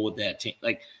Super Bowl with that team.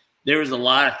 Like, there was a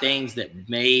lot of things that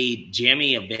made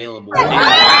Jimmy available.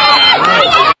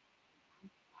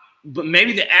 But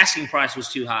maybe the asking price was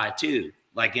too high too,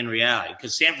 like in reality,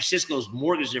 because San Francisco's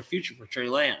mortgaged their future for Trey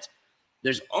Lance.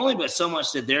 There's only but so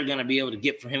much that they're going to be able to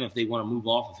get for him if they want to move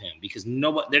off of him, because they're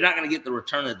not going to get the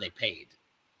return that they paid.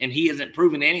 And he hasn't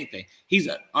proven anything. He's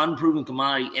an unproven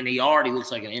commodity, and he already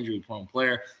looks like an injury-prone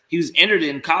player. He was injured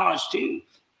in college too,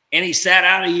 and he sat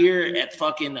out a year at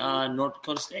fucking North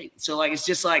Dakota State. So, like, it's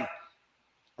just like,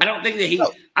 I don't think that he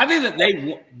 – I think that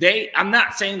they – I'm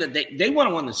not saying that they want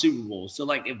to win the Super Bowl. So,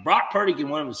 like, if Brock Purdy can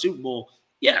win the Super Bowl,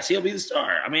 yes, he'll be the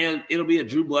star. I mean, it'll be a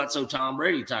Drew Bledsoe, Tom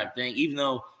Brady type thing, even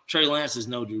though Trey Lance is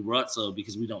no Drew Bledsoe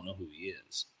because we don't know who he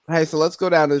is. Hey, so let's go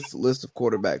down this list of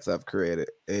quarterbacks I've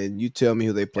created, and you tell me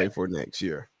who they play for next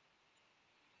year.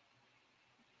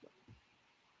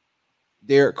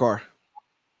 Derek Carr.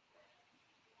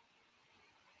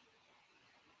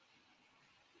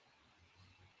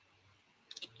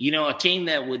 You know, a team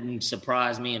that wouldn't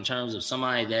surprise me in terms of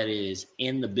somebody that is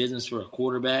in the business for a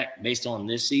quarterback based on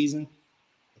this season.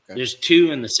 Okay. There's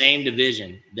two in the same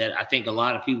division that I think a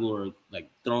lot of people are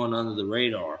like throwing under the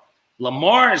radar.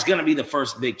 Lamar is going to be the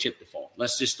first big chip to fall.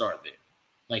 Let's just start there.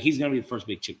 Like, he's going to be the first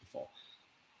big chip to fall.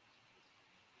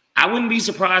 I wouldn't be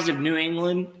surprised if New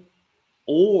England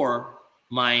or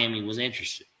Miami was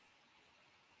interested,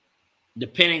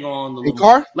 depending on the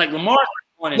Lamar. Like Lamar.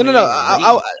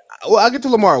 No. I'll get to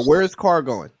Lamar. Where is Carr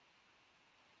going?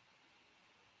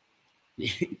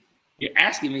 You're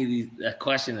asking me a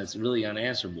question that's really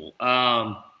unanswerable.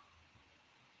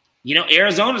 You know,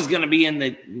 Arizona's going to be in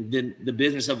the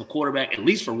business of a quarterback at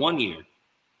least for 1 year,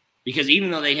 because even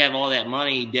though they have all that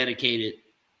money dedicated,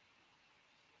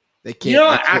 they can't. You know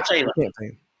what? I'll tell you what.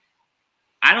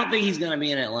 I don't think he's going to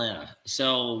be in Atlanta.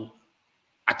 So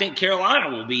I think Carolina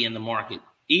will be in the market,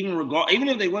 even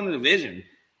if they win the division.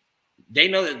 They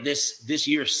know that this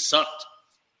year sucked.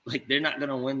 Like, they're not going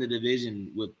to win the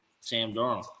division with Sam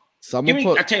Darnold.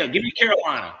 I tell you, give me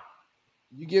Carolina.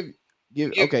 You give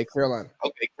okay, Carolina.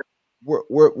 Okay.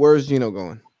 Where's Geno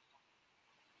going?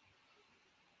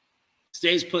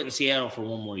 Stays put in Seattle for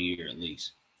 1 more year at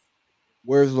least.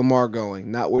 Where's Lamar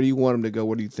going? Not where do you want him to go?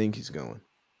 Where do you think he's going?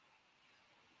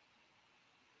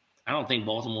 I don't think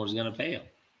Baltimore's going to pay him.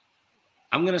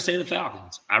 I'm going to say the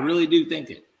Falcons. I really do think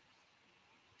it.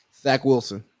 Zach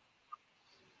Wilson.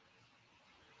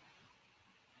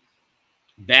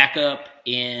 Backup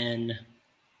in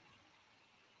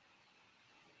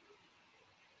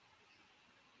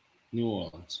New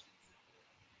Orleans.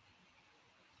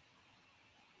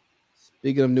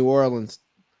 Speaking of New Orleans,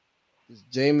 does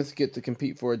Jameis get to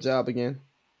compete for a job again?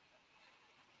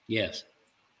 Yes.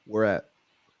 Where at?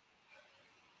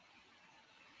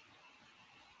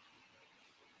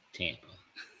 Tampa.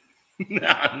 No,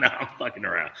 I'm fucking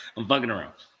around.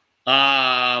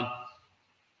 I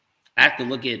have to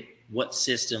look at what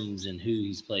systems and who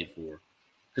he's played for,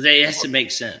 because it has to make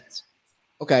sense.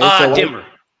 Okay. So Denver.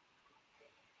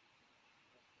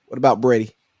 What about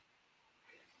Brady?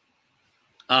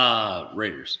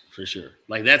 Raiders for sure.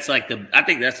 Like, that's like I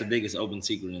think that's the biggest open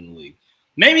secret in the league.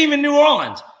 Maybe even New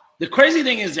Orleans. The crazy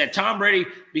thing is that Tom Brady,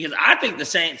 because I think the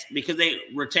Saints, because they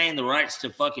retain the rights to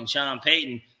fucking Sean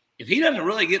Payton, if he doesn't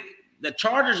really get – the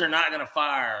Chargers are not going to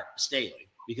fire Staley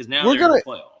because now they're in the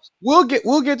playoffs. We'll get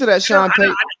to that Sean Payton.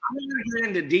 I'm not going to get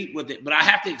into deep with it, but I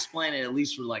have to explain it at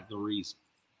least for like the reason.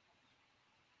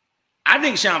 I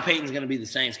think Sean Payton's going to be the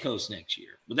Saints coach next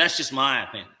year, but that's just my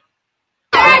opinion.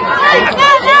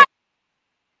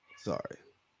 Sorry.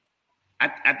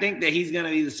 I think that he's going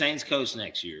to be the Saints coach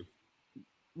next year.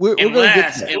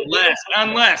 Unless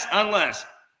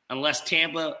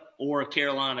Tampa or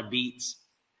Carolina beats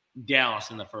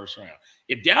Dallas in the first round.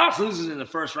 If Dallas loses in the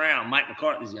first round, Mike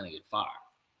McCarthy's going to get fired.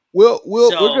 We're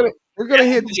gonna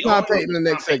hit Sean Payton in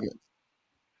the next segment.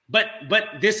 But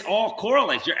this all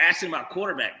correlates. You're asking about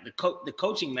quarterback. The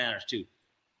coaching matters too.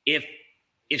 If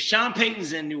Sean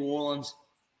Payton's in New Orleans,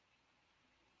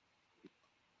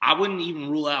 I wouldn't even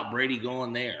rule out Brady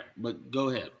going there. But go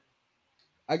ahead.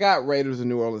 I got Raiders in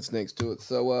New Orleans next to it.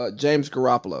 So James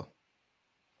Garoppolo.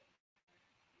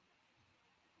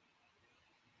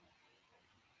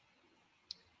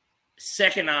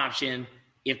 Second option,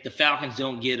 if the Falcons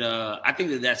don't get I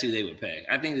think that's who they would pay.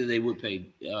 I think that they would pay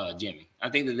Jimmy. I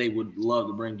think that they would love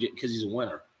to bring because he's a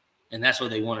winner, and that's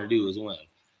what they want to do is win.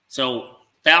 So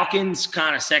Falcons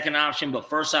kind of second option, but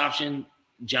first option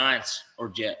Giants or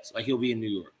Jets. Like he'll be in New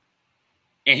York,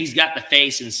 and he's got the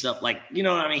face and stuff. Like you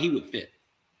know what I mean? He would fit,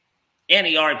 and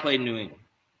he already played in New England.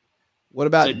 What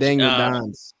about Daniel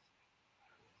Dimes?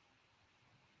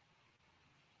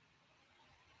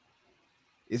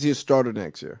 Is he a starter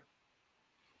next year?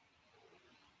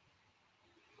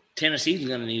 Tennessee's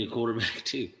going to need a quarterback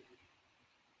too.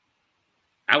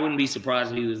 I wouldn't be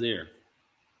surprised if he was there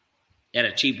at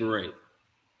a cheaper rate.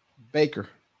 Baker.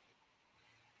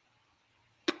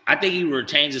 I think he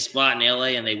retains a spot in LA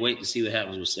and they wait to see what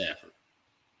happens with Stafford.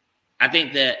 I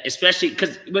think that especially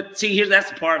because – but see, here that's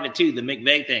the part of it too, the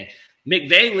McVay thing.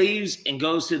 McVay leaves and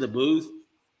goes to the booth,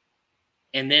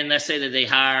 and then let's say that they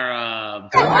hire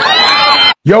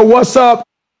Yo, what's up?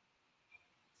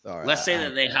 Sorry, let's say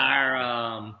that they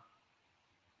hire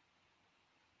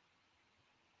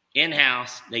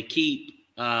in-house. They keep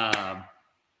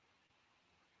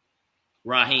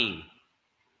Raheem.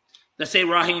 Let's say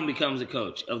Raheem becomes the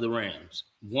coach of the Rams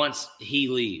once he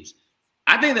leaves.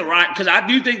 I think that because I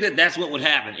do think that that's what would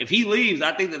happen. If he leaves,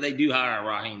 I think that they do hire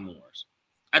Raheem Morris.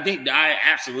 I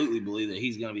absolutely believe that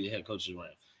he's going to be the head coach of the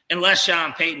Rams. Unless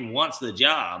Sean Payton wants the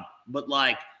job. But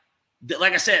like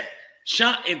I said,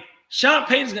 if Sean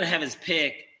Payton's going to have his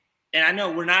pick, and I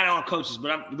know we're not on coaches,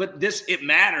 but it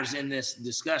matters in this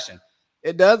discussion.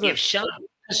 It doesn't. If Sean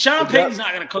Payton's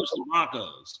not going to coach the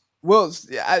Broncos. Well,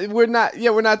 we're not.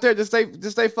 Yeah, we're not there. Just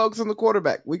stay focused on the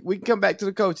quarterback. We can come back to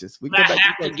the coaches. I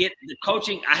have to get the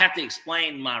coaching. I have to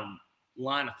explain my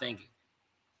line of thinking.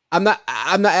 I'm not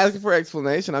asking for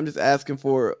explanation. I'm just asking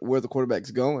for where the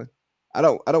quarterback's going. I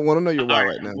don't want to know your why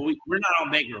right now. We're not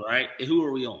on Baker, right? Who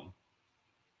are we on?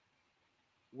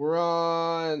 We're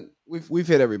on. We've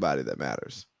hit everybody that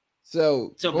matters.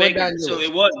 So Baker. So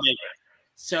it was Baker.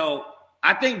 So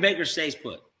I think Baker stays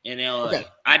put in LA. Okay.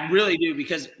 I really do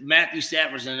because Matthew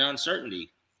Stafford's an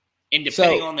uncertainty, and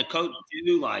depending on the coach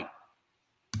too, like.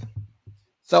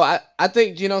 So I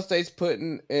think Geno stays put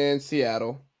in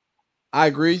Seattle. I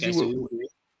agree with you.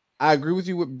 I agree with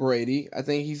you with Brady. I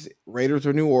think he's Raiders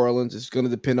or New Orleans. It's going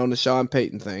to depend on the Sean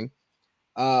Payton thing.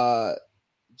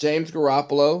 James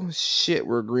Garoppolo, shit,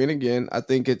 we're agreeing again. I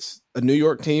think it's a New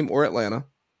York team or Atlanta.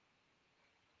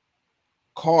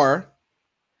 Carr.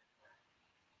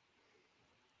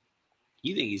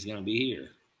 You think he's going to be here?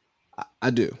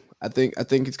 I do. I think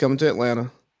he's coming to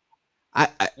Atlanta. I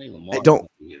don't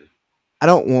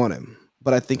want him,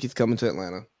 but I think he's coming to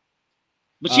Atlanta.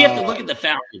 But you have to look at the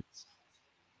Falcons.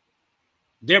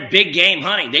 They're big game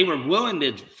hunting. They were willing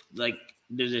to the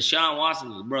Deshaun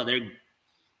Watson, bro.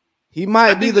 He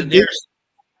might be the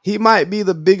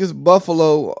biggest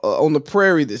buffalo on the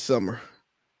prairie this summer.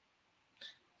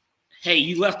 Hey,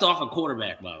 you left off a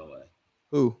quarterback, by the way.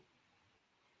 Who?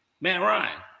 Matt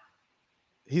Ryan.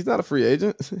 He's not a free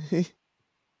agent.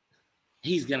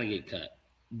 He's gonna get cut,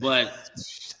 but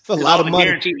it's a lot of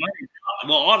money.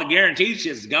 Well, all the guaranteed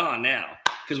shit is gone now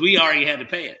because we already had to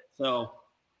pay it. So,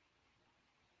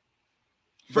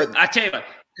 I tell you what,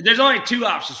 there's only two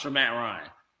options for Matt Ryan.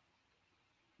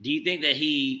 Do you think that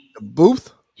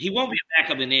Booth? He won't be a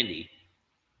backup in Indy.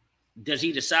 Does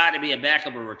he decide to be a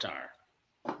backup or retire?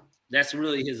 That's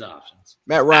really his options.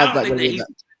 Matt Ryan's not going to be back.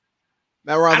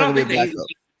 Matt Ryan's not going to be a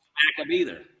backup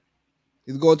either.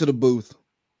 He's going to the booth.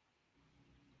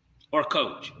 Or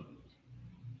coach.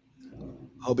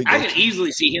 I could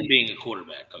easily see him being a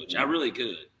quarterback coach. I really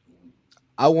could.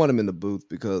 I want him in the booth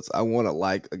because I want to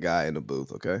like a guy in the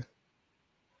booth, okay?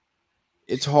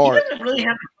 It's hard. He doesn't really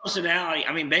have the personality.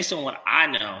 I mean, based on what I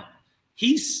know,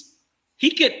 he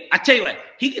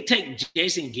could take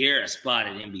Jason Garrett's spot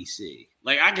at NBC.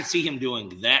 Like, I could see him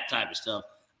doing that type of stuff.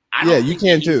 You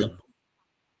can too.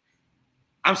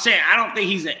 I'm saying I don't think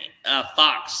he's a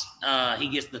Fox. He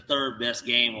gets the third best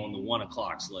game on the 1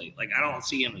 o'clock slate. Like, I don't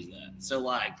see him as that. So,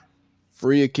 like,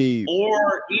 free Akeem.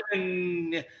 Or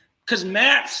even because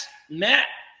Matt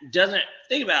doesn't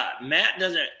think about it. Matt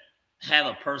doesn't have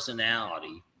a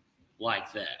personality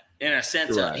like that in a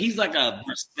sense of he's like a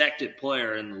respected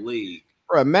player in the league.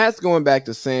 Bro, Matt's going back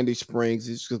to Sandy Springs.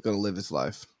 He's just going to live his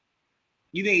life.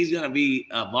 You think he's going to be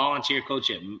a volunteer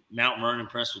coach at Mount Vernon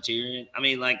Presbyterian? I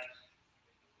mean, like.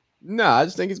 No, I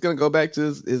just think he's going to go back to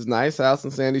his nice house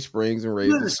in Sandy Springs and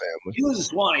raise his family. He lives in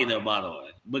Swanee, though, by the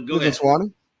way. But go ahead. In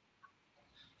Swanee?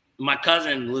 My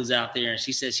cousin lives out there, and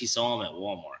she says she saw him at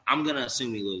Walmart. I'm going to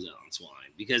assume he lives out in Swanee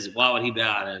because why would he be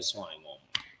out at a Swanee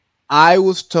Walmart? I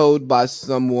was told by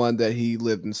someone that he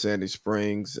lived in Sandy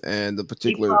Springs, and the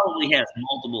particular he probably has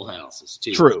multiple houses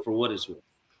too. True, for what it's worth.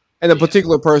 And the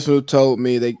particular person who told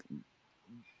me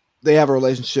they have a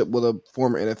relationship with a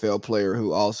former NFL player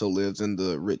who also lives in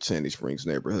the rich Sandy Springs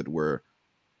neighborhood where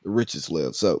the richest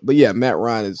live. So, but yeah, Matt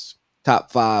Ryan is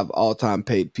top 5 all-time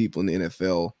paid people in the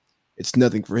NFL. It's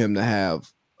nothing for him to have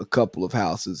a couple of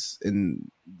houses in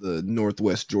the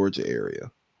Northwest Georgia area.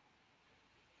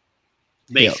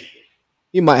 Basically. Yeah.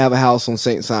 He might have a house on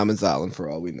St. Simon's Island for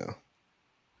all we know.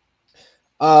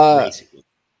 Basically.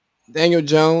 Daniel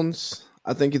Jones,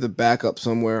 I think he's a backup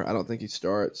somewhere. I don't think he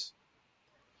starts.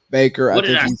 Baker,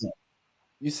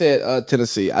 you said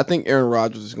Tennessee. I think Aaron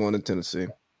Rodgers is going to Tennessee.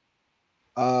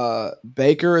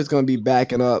 Baker is going to be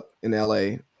backing up in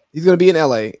LA. He's going to be in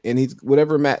LA, and he's going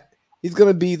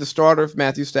to be the starter if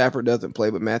Matthew Stafford doesn't play,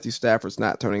 but Matthew Stafford's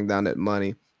not turning down that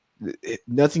money.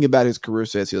 Nothing about his career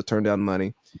says he'll turn down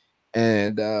money.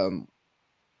 And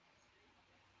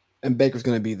Baker's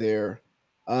going to be there.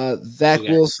 Zach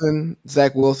Wilson,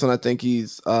 I think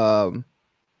he's on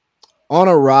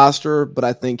a roster, but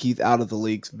I think he's out of the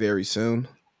league very soon.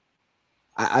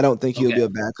 I don't think he'll be a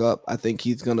backup. I think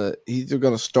he's either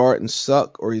gonna start and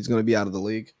suck, or he's gonna be out of the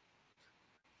league.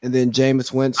 And then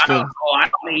Jameis Winston. I don't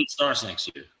think he starts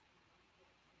next year.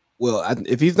 Well,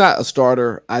 if he's not a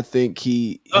starter, I think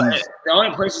the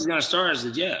only place he's gonna start is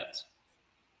the Jets.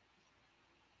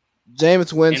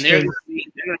 Jameis Winston. And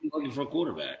they're gonna be looking for a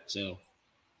quarterback. So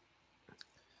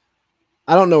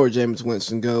I don't know where Jameis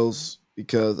Winston goes,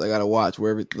 because I got to watch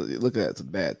wherever. Look at that, it's a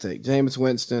bad take. Jameis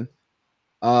Winston.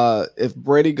 If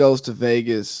Brady goes to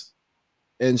Vegas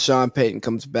and Sean Payton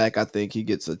comes back, I think he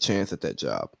gets a chance at that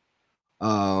job.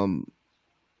 I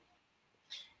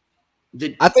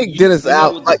think Dennis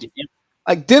Allen,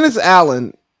 like Dennis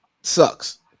Allen,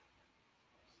 sucks.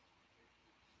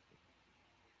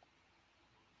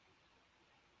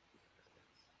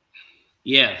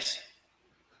 Yes.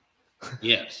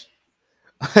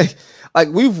 Like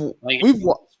we've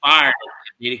fired.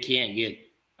 He can't get.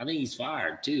 I think he's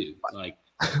fired too. Like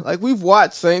we've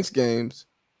watched Saints games,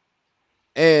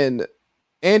 and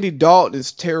Andy Dalton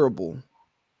is terrible,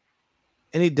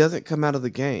 and he doesn't come out of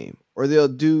the game. Or they'll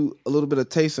do a little bit of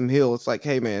Taysom Hill. It's like,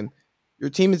 hey man,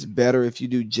 your team is better if you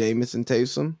do Jameis and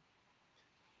Taysom,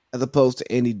 as opposed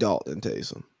to Andy Dalton and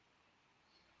Taysom.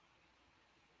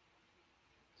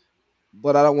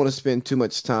 But I don't want to spend too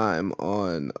much time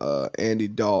on Andy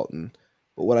Dalton.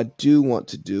 But what I do want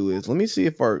to do is, let me see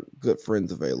if our good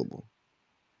friend's available.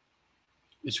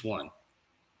 Which one?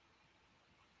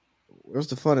 Where's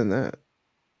the fun in that?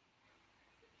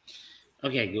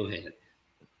 Okay, go ahead.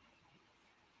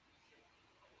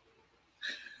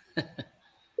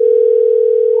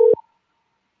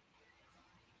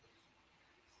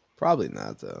 Probably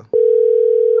not, though.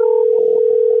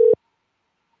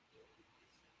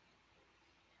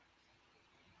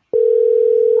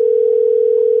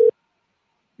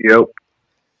 Yep.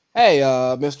 Hey,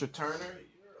 Mr. Turner,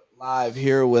 you're live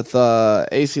here with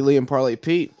AC Lee and Parlay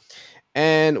Pete,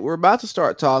 and we're about to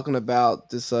start talking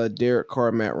about this Derek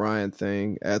Carr, Matt Ryan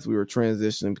thing as we were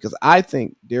transitioning, because I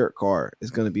think Derek Carr is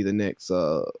going to be the next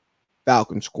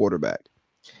Falcons quarterback,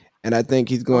 and I think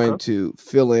he's going to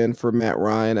fill in for Matt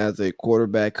Ryan as a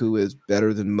quarterback who is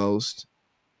better than most,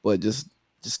 but just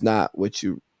not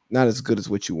as good as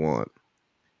what you want.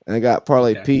 And I got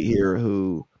Parlay Pete here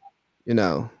who,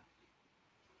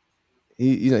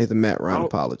 he's a Matt Ryan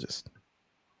apologist.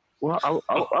 Well,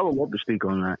 I would love to speak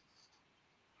on that.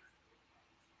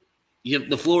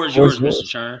 The floor is yours, Mr.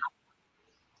 Turner.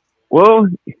 Well,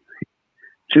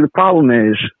 see, the problem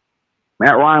is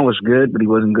Matt Ryan was good, but he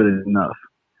wasn't good enough,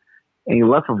 and he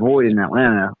left a void in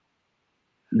Atlanta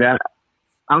that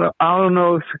I don't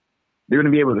know if they're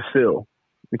going to be able to fill,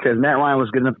 because Matt Ryan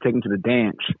was good enough to take him to the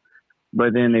dance,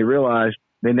 but then they realized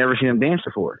they'd never seen him dance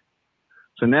before.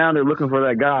 So now they're looking for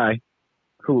that guy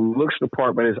who looks the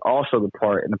part but is also the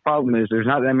part. And the problem is there's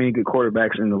not that many good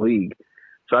quarterbacks in the league.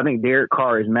 So I think Derek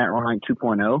Carr is Matt Ryan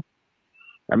 2.0.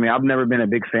 I mean, I've never been a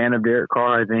big fan of Derek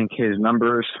Carr. I think his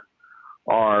numbers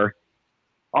are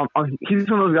he's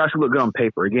one of those guys who look good on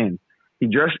paper. Again, he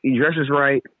dresses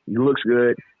right. He looks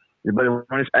good. But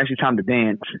when it's actually time to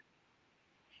dance,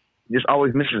 he just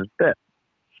always misses a step.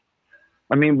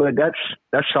 I mean, but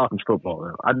that's Falcons football,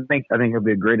 though. I think he'll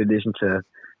be a great addition to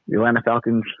the Atlanta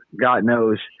Falcons. God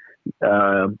knows,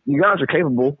 you guys are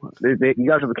capable. You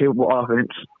guys have a capable offense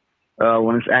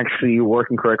when it's actually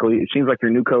working correctly. It seems like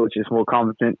your new coach is more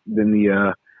competent than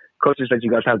the coaches that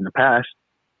you guys had in the past.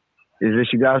 Is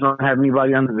this you guys don't have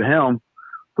anybody under the helm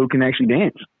who can actually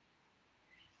dance?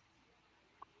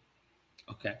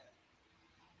 Okay.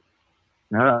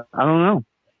 I don't know.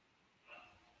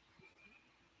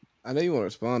 I know you want to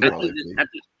respond.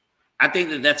 I think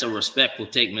that that's a respectful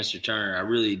take, Mr. Turner. I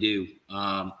really do.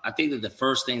 I think that the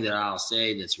first thing that I'll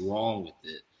say that's wrong with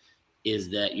it is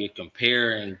that you're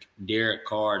comparing Derek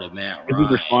Carr to Matt Ryan.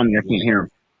 He's responding. I can't hear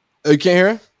him. Oh, you can't hear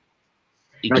him?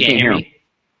 You can't hear me?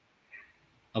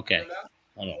 Okay.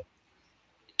 Hold on.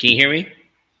 Can you hear me?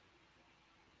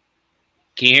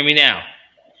 Can you hear me now?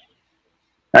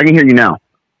 I can hear you now.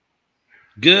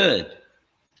 Good.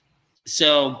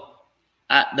 So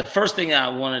the first thing I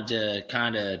wanted to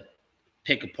kind of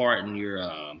pick apart in your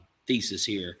thesis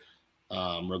here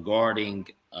regarding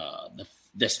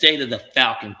the state of the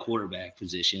Falcon quarterback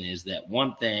position is that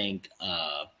one thing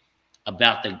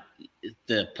about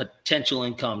the potential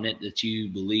incumbent that you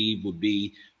believe would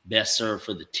be best served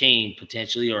for the team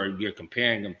potentially, or you're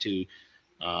comparing them to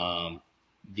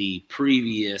the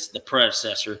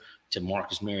predecessor to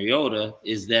Marcus Mariota,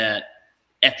 is that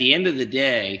at the end of the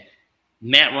day,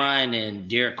 Matt Ryan and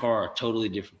Derek Carr are totally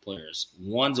different players.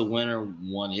 One's a winner,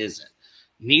 one isn't.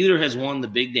 Neither has won the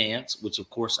big dance, which, of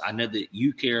course, I know that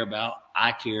you care about,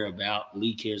 I care about,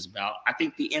 Lee cares about. I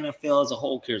think the NFL as a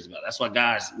whole cares about. That's why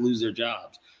guys lose their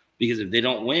jobs, because if they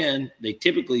don't win, they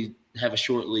typically have a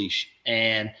short leash.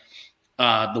 And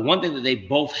the one thing that they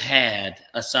both had,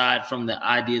 aside from the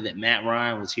idea that Matt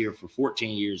Ryan was here for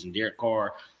 14 years and Derek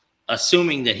Carr,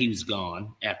 assuming that he was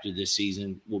gone after this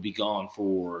season, will be gone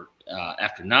for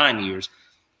after 9 years,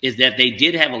 is that they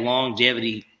did have a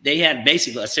longevity. They had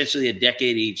basically essentially a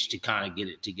decade each to kind of get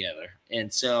it together.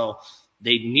 And so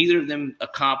neither of them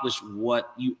accomplished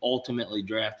what you ultimately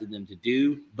drafted them to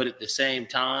do. But at the same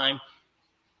time,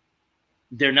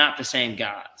 they're not the same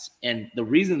guys. And the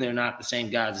reason they're not the same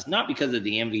guys is not because of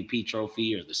the MVP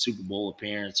trophy or the Super Bowl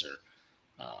appearance or,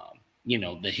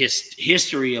 the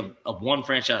history of one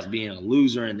franchise being a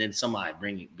loser and then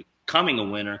somebody becoming a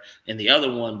winner, and the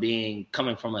other one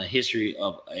coming from a history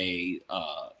of a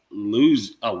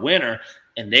winner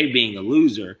and they being a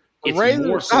loser. The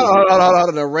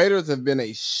Raiders have been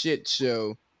a shit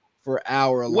show for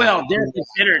our life. Well,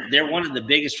 they're one of the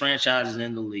biggest franchises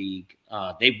in the league.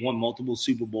 They've won multiple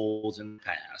Super Bowls in the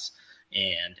past.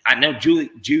 And I know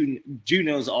Jew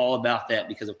knows all about that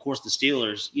because, of course, the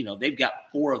Steelers, they've got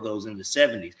 4 of those in the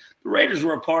 70s. The Raiders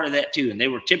were a part of that, too, and they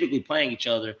were typically playing each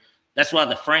other. That's why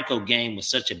the Franco game was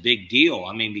such a big deal.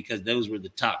 I mean, because those were the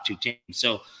top 2 teams.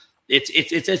 So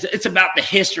it's about the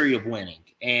history of winning.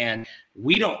 And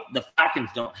the Falcons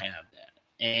don't have that.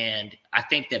 And I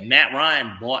think that Matt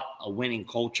Ryan brought a winning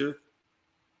culture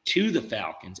to the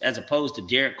Falcons, as opposed to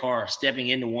Derek Carr stepping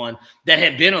into one that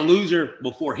had been a loser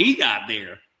before he got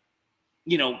there,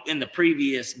 in the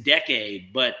previous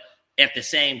decade. But at the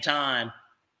same time,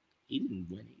 he didn't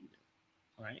win either.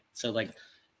 Right. So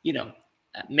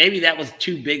maybe that was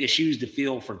too big of shoes to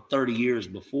fill for 30 years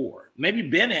before. Maybe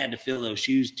Ben had to fill those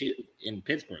shoes too in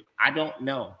Pittsburgh. I don't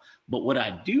know. But what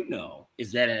I do know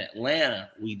is that in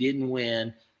Atlanta, we didn't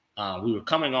win. We were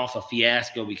coming off a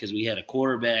fiasco because we had a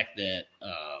quarterback that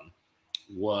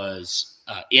was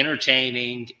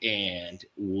entertaining and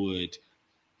would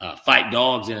fight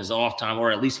dogs in his off time,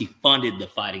 or at least he funded the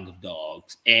fighting of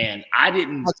dogs. And I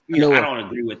didn't, I don't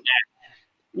agree with that.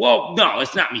 Well, no,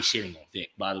 it's not me shitting on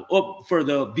Vic, by the way. Well, for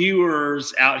the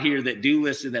viewers out here that do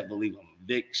listen that believe I'm a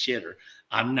Vic shitter,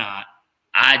 I'm not.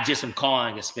 I just am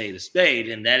calling a spade,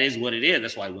 and that is what it is.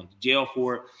 That's why he went to jail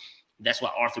for it. That's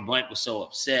why Arthur Blank was so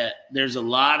upset. There's a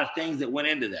lot of things that went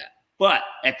into that. But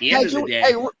at the end of the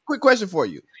day, quick question for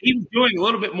you. He was doing a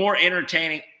little bit more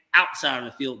entertaining outside of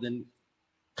the field than.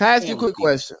 Can I ask you a quick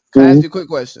question?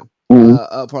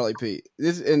 Parlay Pete.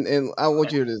 This and I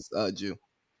want you to hear this, Jew.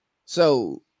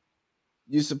 So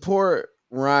you support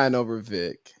Ryan over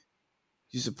Vic.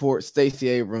 You support Stacey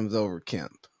Abrams over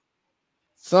Kemp.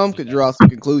 Some could draw some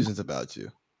conclusions about you.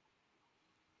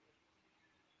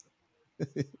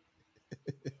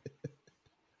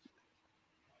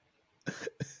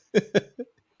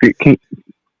 Can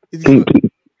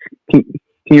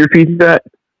you repeat that?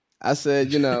 I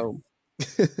said,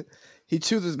 he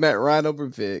chooses Matt Ryan over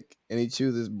Vic, and he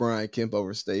chooses Brian Kemp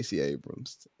over Stacey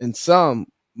Abrams. And some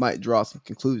might draw some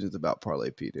conclusions about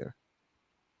Parlay Peter.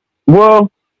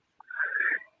 Well,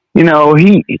 he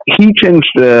tends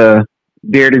to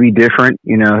dare to be different.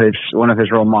 You know, one of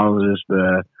his role models is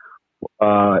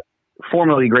the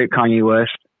formerly great Kanye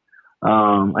West.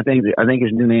 I think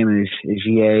his new name is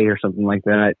Ye or something like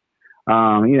that.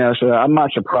 You know, so I'm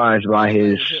not surprised by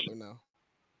his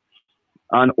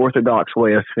unorthodox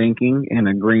way of thinking and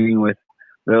agreeing with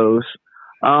those.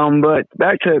 But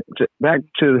back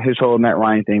to his whole Matt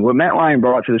Ryan thing. What Matt Ryan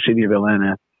brought to the city of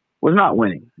Atlanta was not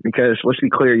winning, because let's be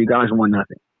clear, you guys won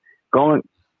nothing. Going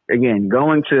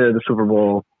to the Super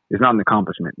Bowl is not an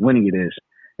accomplishment. Winning it is.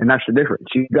 And that's the difference.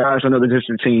 You guys are another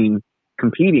district team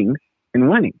competing and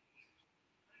winning.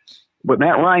 What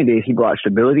Matt Ryan did, he brought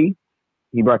stability,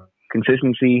 he brought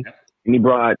consistency, and he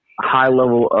brought a high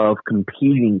level of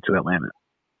competing to Atlanta.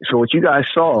 So what you guys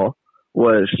saw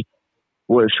was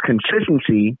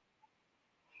consistency,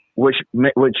 which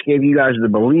gave you guys the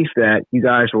belief that you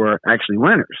guys were actually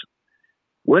winners.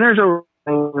 Winners are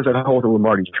those that hold the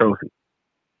Lombardi Trophy.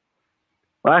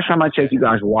 Last time I checked, you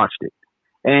guys watched it.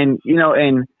 And, you know,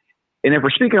 and if we're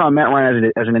speaking on Matt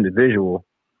Ryan as an individual,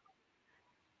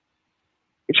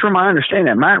 it's from my understanding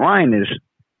that Matt Ryan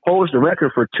holds the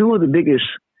record for two of the biggest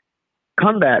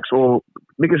comebacks or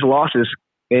biggest losses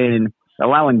in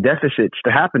allowing deficits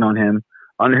to happen on him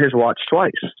under his watch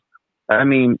twice. I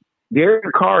mean,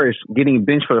 Derek Carr is getting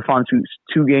benched for the final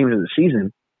two games of the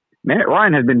season. Matt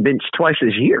Ryan has been benched twice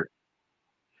this year.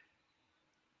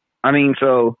 I mean,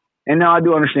 so, and now I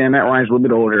do understand Matt Ryan's a little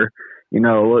bit older, you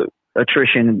know,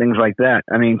 attrition and things like that.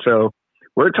 I mean, so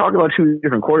we're talking about two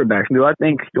different quarterbacks. Do I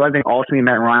think ultimately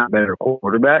Matt Ryan is a better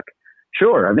quarterback?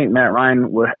 Sure. I think Matt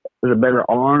Ryan is a better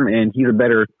arm and he's a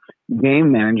better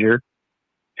game manager.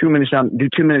 2 minutes down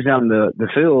the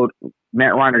field,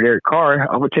 Matt Ryan or Derek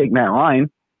Carr, I would take Matt Ryan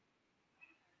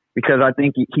because I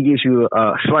think he gives you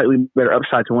a slightly better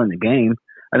upside to win the game.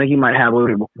 I think he might have a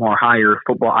little bit more higher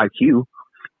football IQ,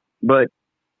 but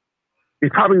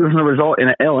it probably was going to result in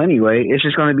an L anyway. It's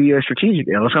just going to be a strategic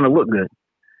L. It's going to look good.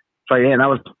 So, yeah, that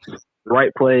was the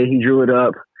right play. He drew it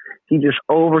up. He just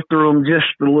overthrew him just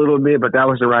a little bit, but that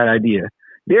was the right idea.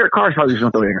 Derek Carr's probably just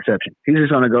going to throw an interception. He's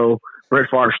just going to go Brett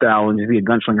Favre style and just be a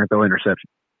gunslinger and throw an interception.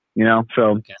 You know?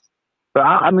 So, okay. But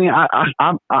I mean,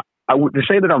 I would to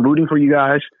say that I'm rooting for you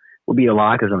guys would be a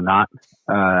lie because I'm not.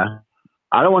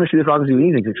 I don't want to see the Falcons do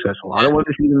anything successful. I don't want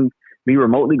to see them be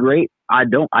remotely great. I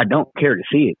don't care to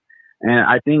see it. And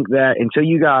I think that until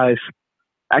you guys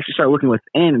actually start looking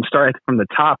within and start from the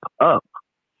top up,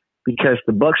 because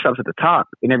the buck stops at the top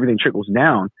and everything trickles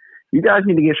down, you guys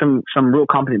need to get some real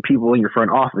competent people in your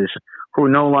front office who are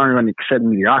no longer going to accept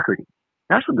mediocrity.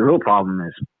 That's what the real problem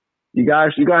is. You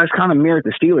guys kind of mirrored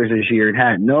the Steelers this year and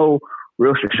had no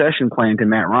real succession plan to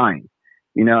Matt Ryan.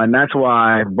 You know, and that's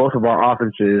why both of our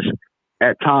offenses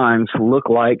at times look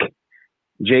like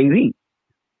JV.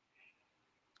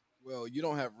 Well, you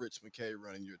don't have Rich McKay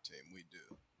running your team. We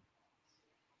do.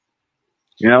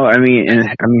 You know, I mean,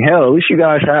 hell, at least you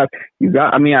guys have.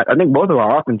 I think both of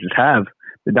our offenses have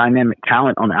the dynamic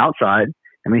talent on the outside.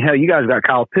 I mean, hell, you guys got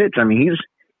Kyle Pitts. I mean,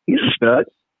 he's a stud.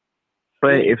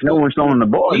 But if no one's throwing the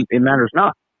ball, it matters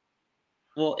not.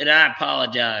 Well, and I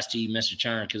apologize to you, Mr.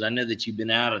 Turner, because I know that you've been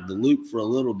out of the loop for a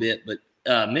little bit, but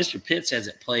Mr. Pitts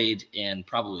hasn't played in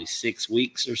probably 6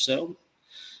 weeks or so.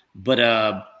 But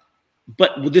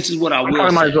this is what I will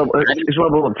say. His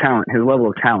level of talent.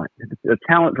 The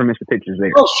talent for Mr. Pitts is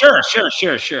there. Oh,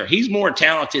 sure. He's more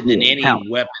talented than any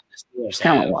weapon the Steelers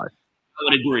have. Talent-wise.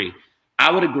 I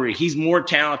would agree. He's more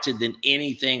talented than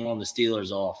anything on the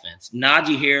Steelers' offense.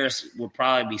 Najee Harris will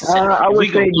probably be. I would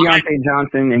say Deontay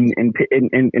Johnson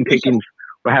and Pickens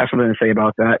will have something to say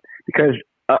about that because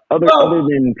other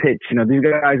than Pitts, you know, these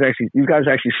guys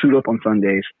actually suit up on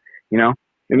Sundays. You know,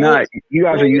 they're not. You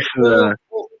guys are used to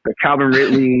the Calvin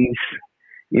Ridleys.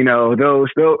 You know, those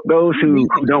who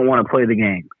don't want to play the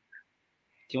game.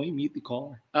 Can we mute the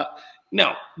caller?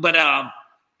 No.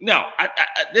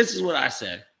 This is what I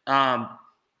said.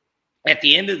 At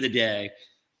the end of the day,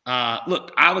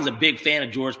 look, I was a big fan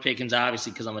of George Pickens,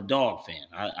 obviously, because I'm a dog fan.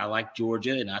 I like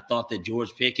Georgia, and I thought that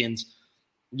George Pickens,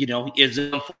 you know,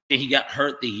 he got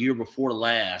hurt the year before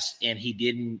last, and he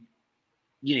didn't,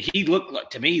 you know, he looked like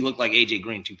AJ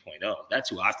Green 2.0. That's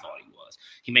who I thought he was.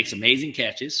 He makes amazing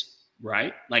catches,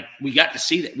 right? Like, we got to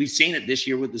see that. We've seen it this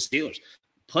year with the Steelers.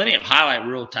 Plenty of highlight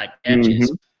reel type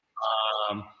catches.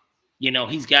 Mm-hmm. You know,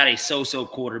 he's got a so-so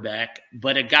quarterback,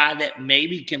 but a guy that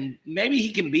maybe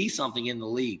he can be something in the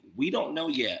league. We don't know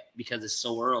yet because it's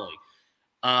so early.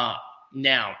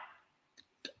 Now,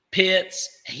 Pitts,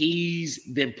 he's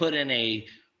been put in a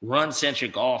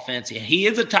run-centric offense. He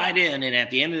is a tight end, and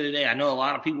at the end of the day, I know a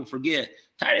lot of people forget,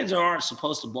 tight ends aren't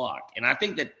supposed to block. And I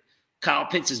think that Kyle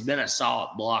Pitts has been a solid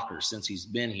blocker since he's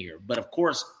been here. But, of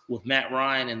course, with Matt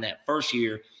Ryan in that first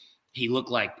year, he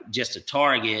looked like just a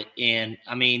target. And,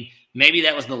 I mean, maybe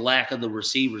that was the lack of the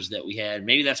receivers that we had.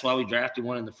 Maybe that's why we drafted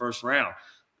one in the first round,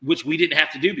 which we didn't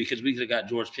have to do because we could have got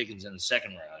George Pickens in the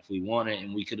second round if we wanted,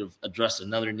 and we could have addressed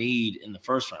another need in the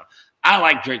first round. I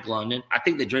like Drake London. I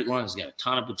think that Drake London's got a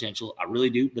ton of potential. I really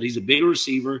do. But he's a bigger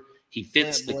receiver. He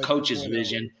fits the coach's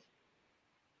vision.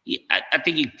 I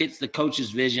think he fits the coach's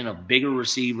vision of bigger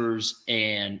receivers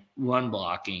and run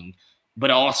blocking, but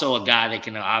also a guy that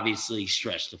can obviously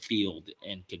stretch the field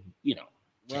and can,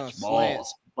 catch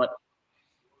balls. But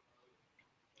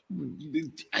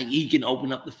he can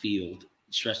open up the field,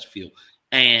 stretch the field,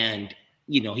 and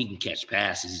he can catch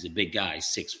passes. He's a big guy,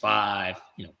 6'5",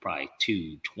 probably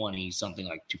 220, something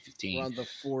like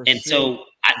 215. And so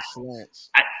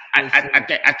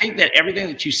I think that everything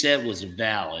that you said was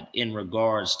valid in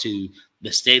regards to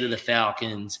the state of the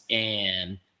Falcons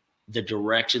and the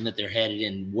direction that they're headed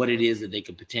in, what it is that they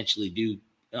could potentially do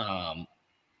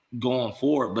going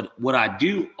forward. But what I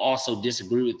do also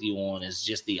disagree with you on is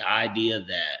just the idea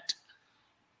that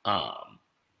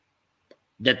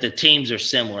that the teams are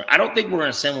similar. I don't think we're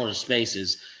in similar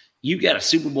spaces. You've got a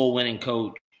Super Bowl winning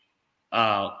coach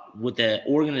with an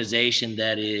organization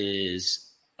that is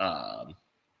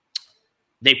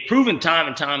they've proven time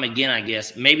and time again, I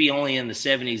guess, maybe only in the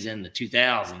 70s and the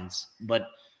 2000s,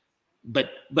 but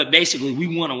basically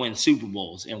we want to win Super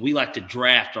Bowls and we like to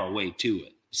draft our way to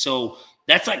it. So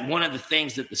that's like one of the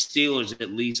things that the Steelers,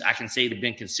 at least I can say, have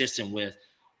been consistent with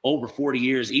over 40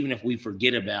 years, even if we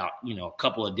forget about, a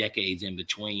couple of decades in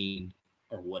between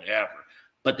or whatever.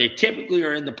 But they typically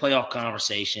are in the playoff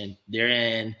conversation. They're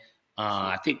in,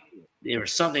 I think there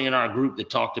was something in our group that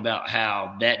talked about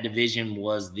how that division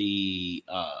was the,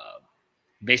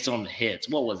 based on the hits.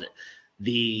 What was it?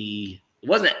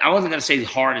 I wasn't going to say the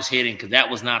hardest hitting because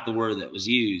that was not the word that was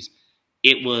used.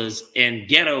 It was, and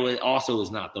ghetto also is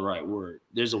not the right word.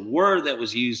 There's a word that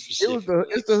was used specifically.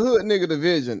 It's the hood nigga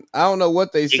division. I don't know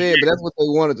what they said, but that's what they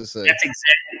wanted to say. That's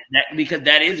exactly that, because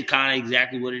that is kind of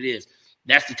exactly what it is.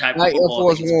 That's the type like of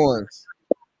football. Air Force Ones.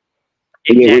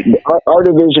 Exactly. Yeah, our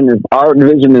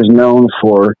division is known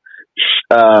for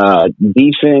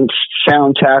defense,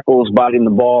 sound tackles, biting the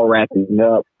ball, wrapping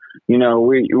up. We're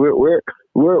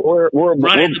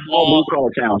running the ball, blue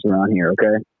collar towns around here.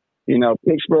 Okay.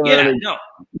 Pittsburgh,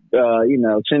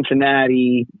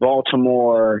 Cincinnati,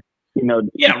 Baltimore,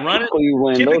 running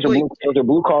Cleveland. Those are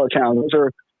blue collar towns.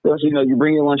 Those you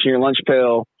bring your lunch in your lunch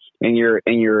pail and your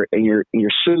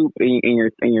soup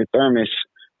and your thermos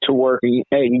to work.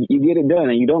 And you get it done,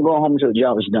 and you don't go home until the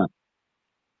job is done.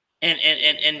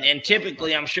 And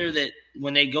typically, I'm sure that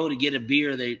when they go to get a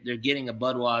beer, they're getting a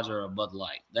Budweiser or a Bud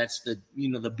Light. That's the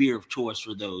the beer of choice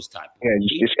for those type of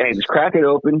just crack it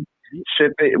open.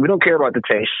 Sip it. We don't care about the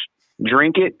taste.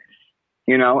 Drink it,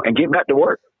 and get back to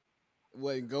work.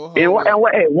 Wait, go home.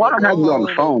 Why don't have you on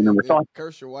the phone and we're talking?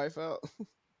 Curse your wife out.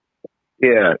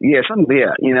 Yeah.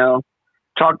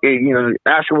 Talk.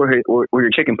 Ask her where your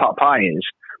chicken pot pie is.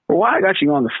 Well, why I got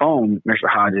you on the phone, Mr.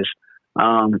 Hodges?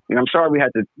 I'm sorry we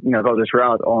had to go this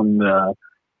route on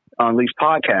Lee's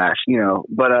podcast.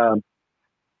 But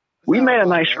we made a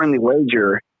nice friendly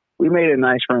wager.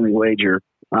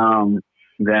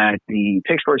 That the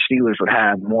Pittsburgh Steelers would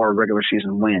have more regular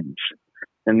season wins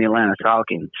than the Atlanta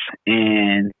Falcons.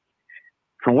 And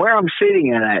from where I'm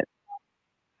sitting at,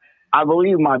 I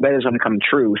believe my bet is going to come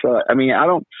true. So,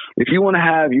 if you want to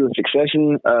have your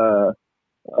succession,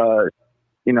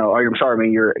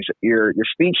 your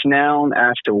speech now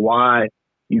as to why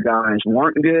you guys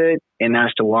weren't good and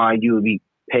as to why you would be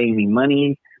paying me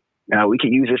money, we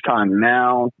could use this time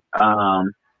now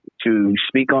to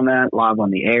speak on that live on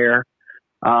the air.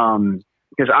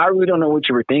 Because I really don't know what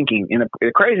you were thinking. And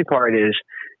the crazy part is,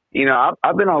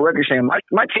 I've been on record saying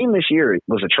my team this year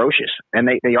was atrocious, and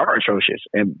they are atrocious,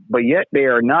 but yet they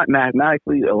are not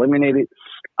mathematically eliminated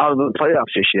out of the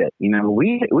playoffs just yet.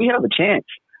 We have a chance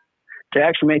to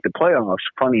actually make the playoffs,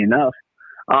 funny enough.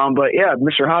 But yeah,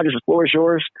 Mr. Hodges, the floor is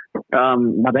yours.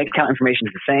 My bank account information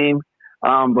is the same.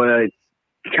 But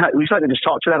we just like to just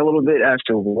talk to that a little bit as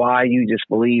to why you just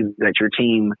believe that your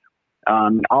team,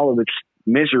 all of its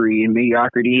misery and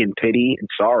mediocrity and pity and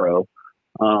sorrow,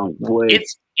 would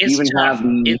it's even tough. have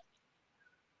the.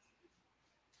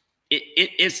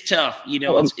 It's tough.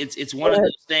 It's one of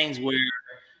those things where,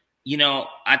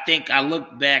 I think I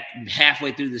look back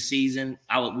halfway through the season.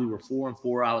 We were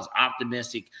 4-4. I was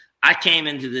optimistic. I came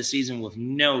into this season with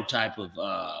no type of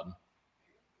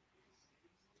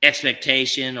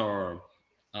expectation or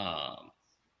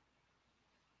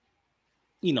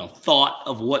thought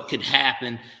of what could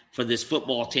happen for this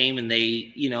football team. And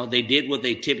they did what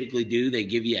they typically do. They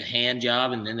give you a hand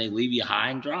job and then they leave you high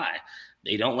and dry.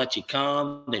 They don't let you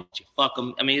come. They let you fuck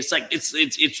them. I mean, it's like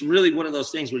it's really one of those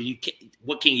things where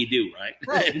what can you do, right?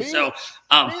 Right. And so,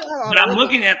 but I'm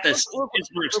looking at the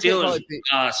Pittsburgh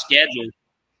Steelers schedule,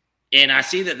 and I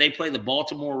see that they play the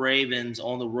Baltimore Ravens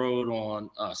on the road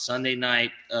on Sunday night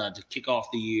to kick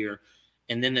off the year,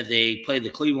 and then that they play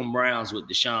the Cleveland Browns with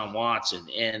Deshaun Watson.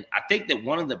 And I think that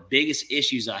one of the biggest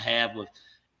issues I have with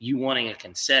you wanting a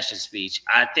concession speech,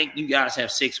 I think you guys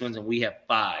have 6 wins and we have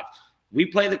 5. We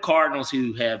play the Cardinals,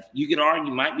 who you could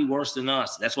argue might be worse than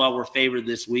us. That's why we're favored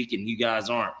this week and you guys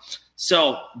aren't.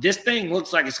 So this thing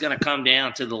looks like it's going to come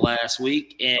down to the last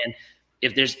week. And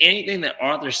if there's anything that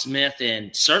Arthur Smith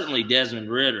and certainly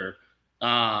Desmond Ridder,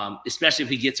 especially if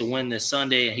he gets a win this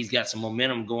Sunday and he's got some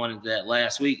momentum going into that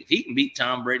last week, if he can beat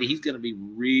Tom Brady, he's going to be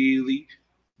really,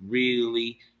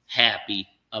 really happy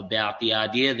about the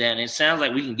idea of that. And it sounds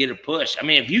like we can get a push. I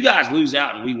mean, if you guys lose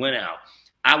out and we win out,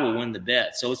 I will win the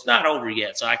bet. So it's not over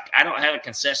yet. So I don't have a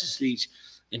concession speech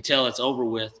until it's over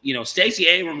with. Stacey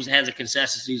Abrams has a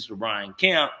concession speech for Brian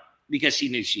Kemp because she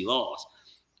knew she lost.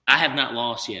 I have not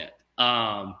lost yet.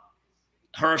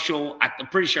 Herschel, I'm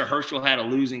pretty sure Herschel had a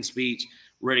losing speech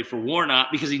ready for Warnock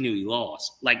because he knew he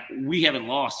lost. Like, we haven't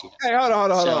lost yet. Hey, hold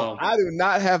on. I do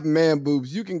not have man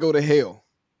boobs. You can go to hell.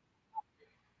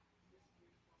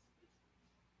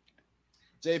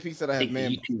 JP said I have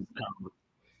man boobs.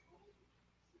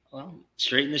 Well,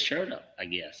 straighten the shirt up, I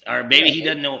guess. Or maybe he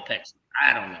doesn't know what pecs.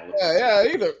 I don't know.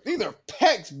 Either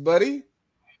pecs, buddy.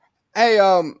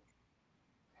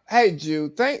 Hey,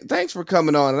 Jude. Thanks for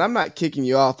coming on. And I'm not kicking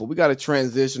you off, but we got to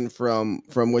transition from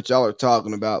what y'all are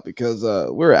talking about because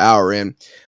we're an hour in.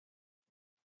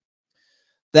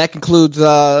 That concludes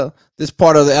this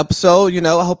part of the episode.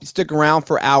 I hope you stick around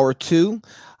for hour 2.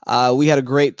 We had a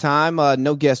great time.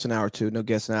 No guests in hour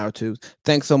 2.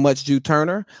 Thanks so much, Jude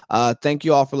Turner. Thank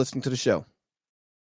you all for listening to the show.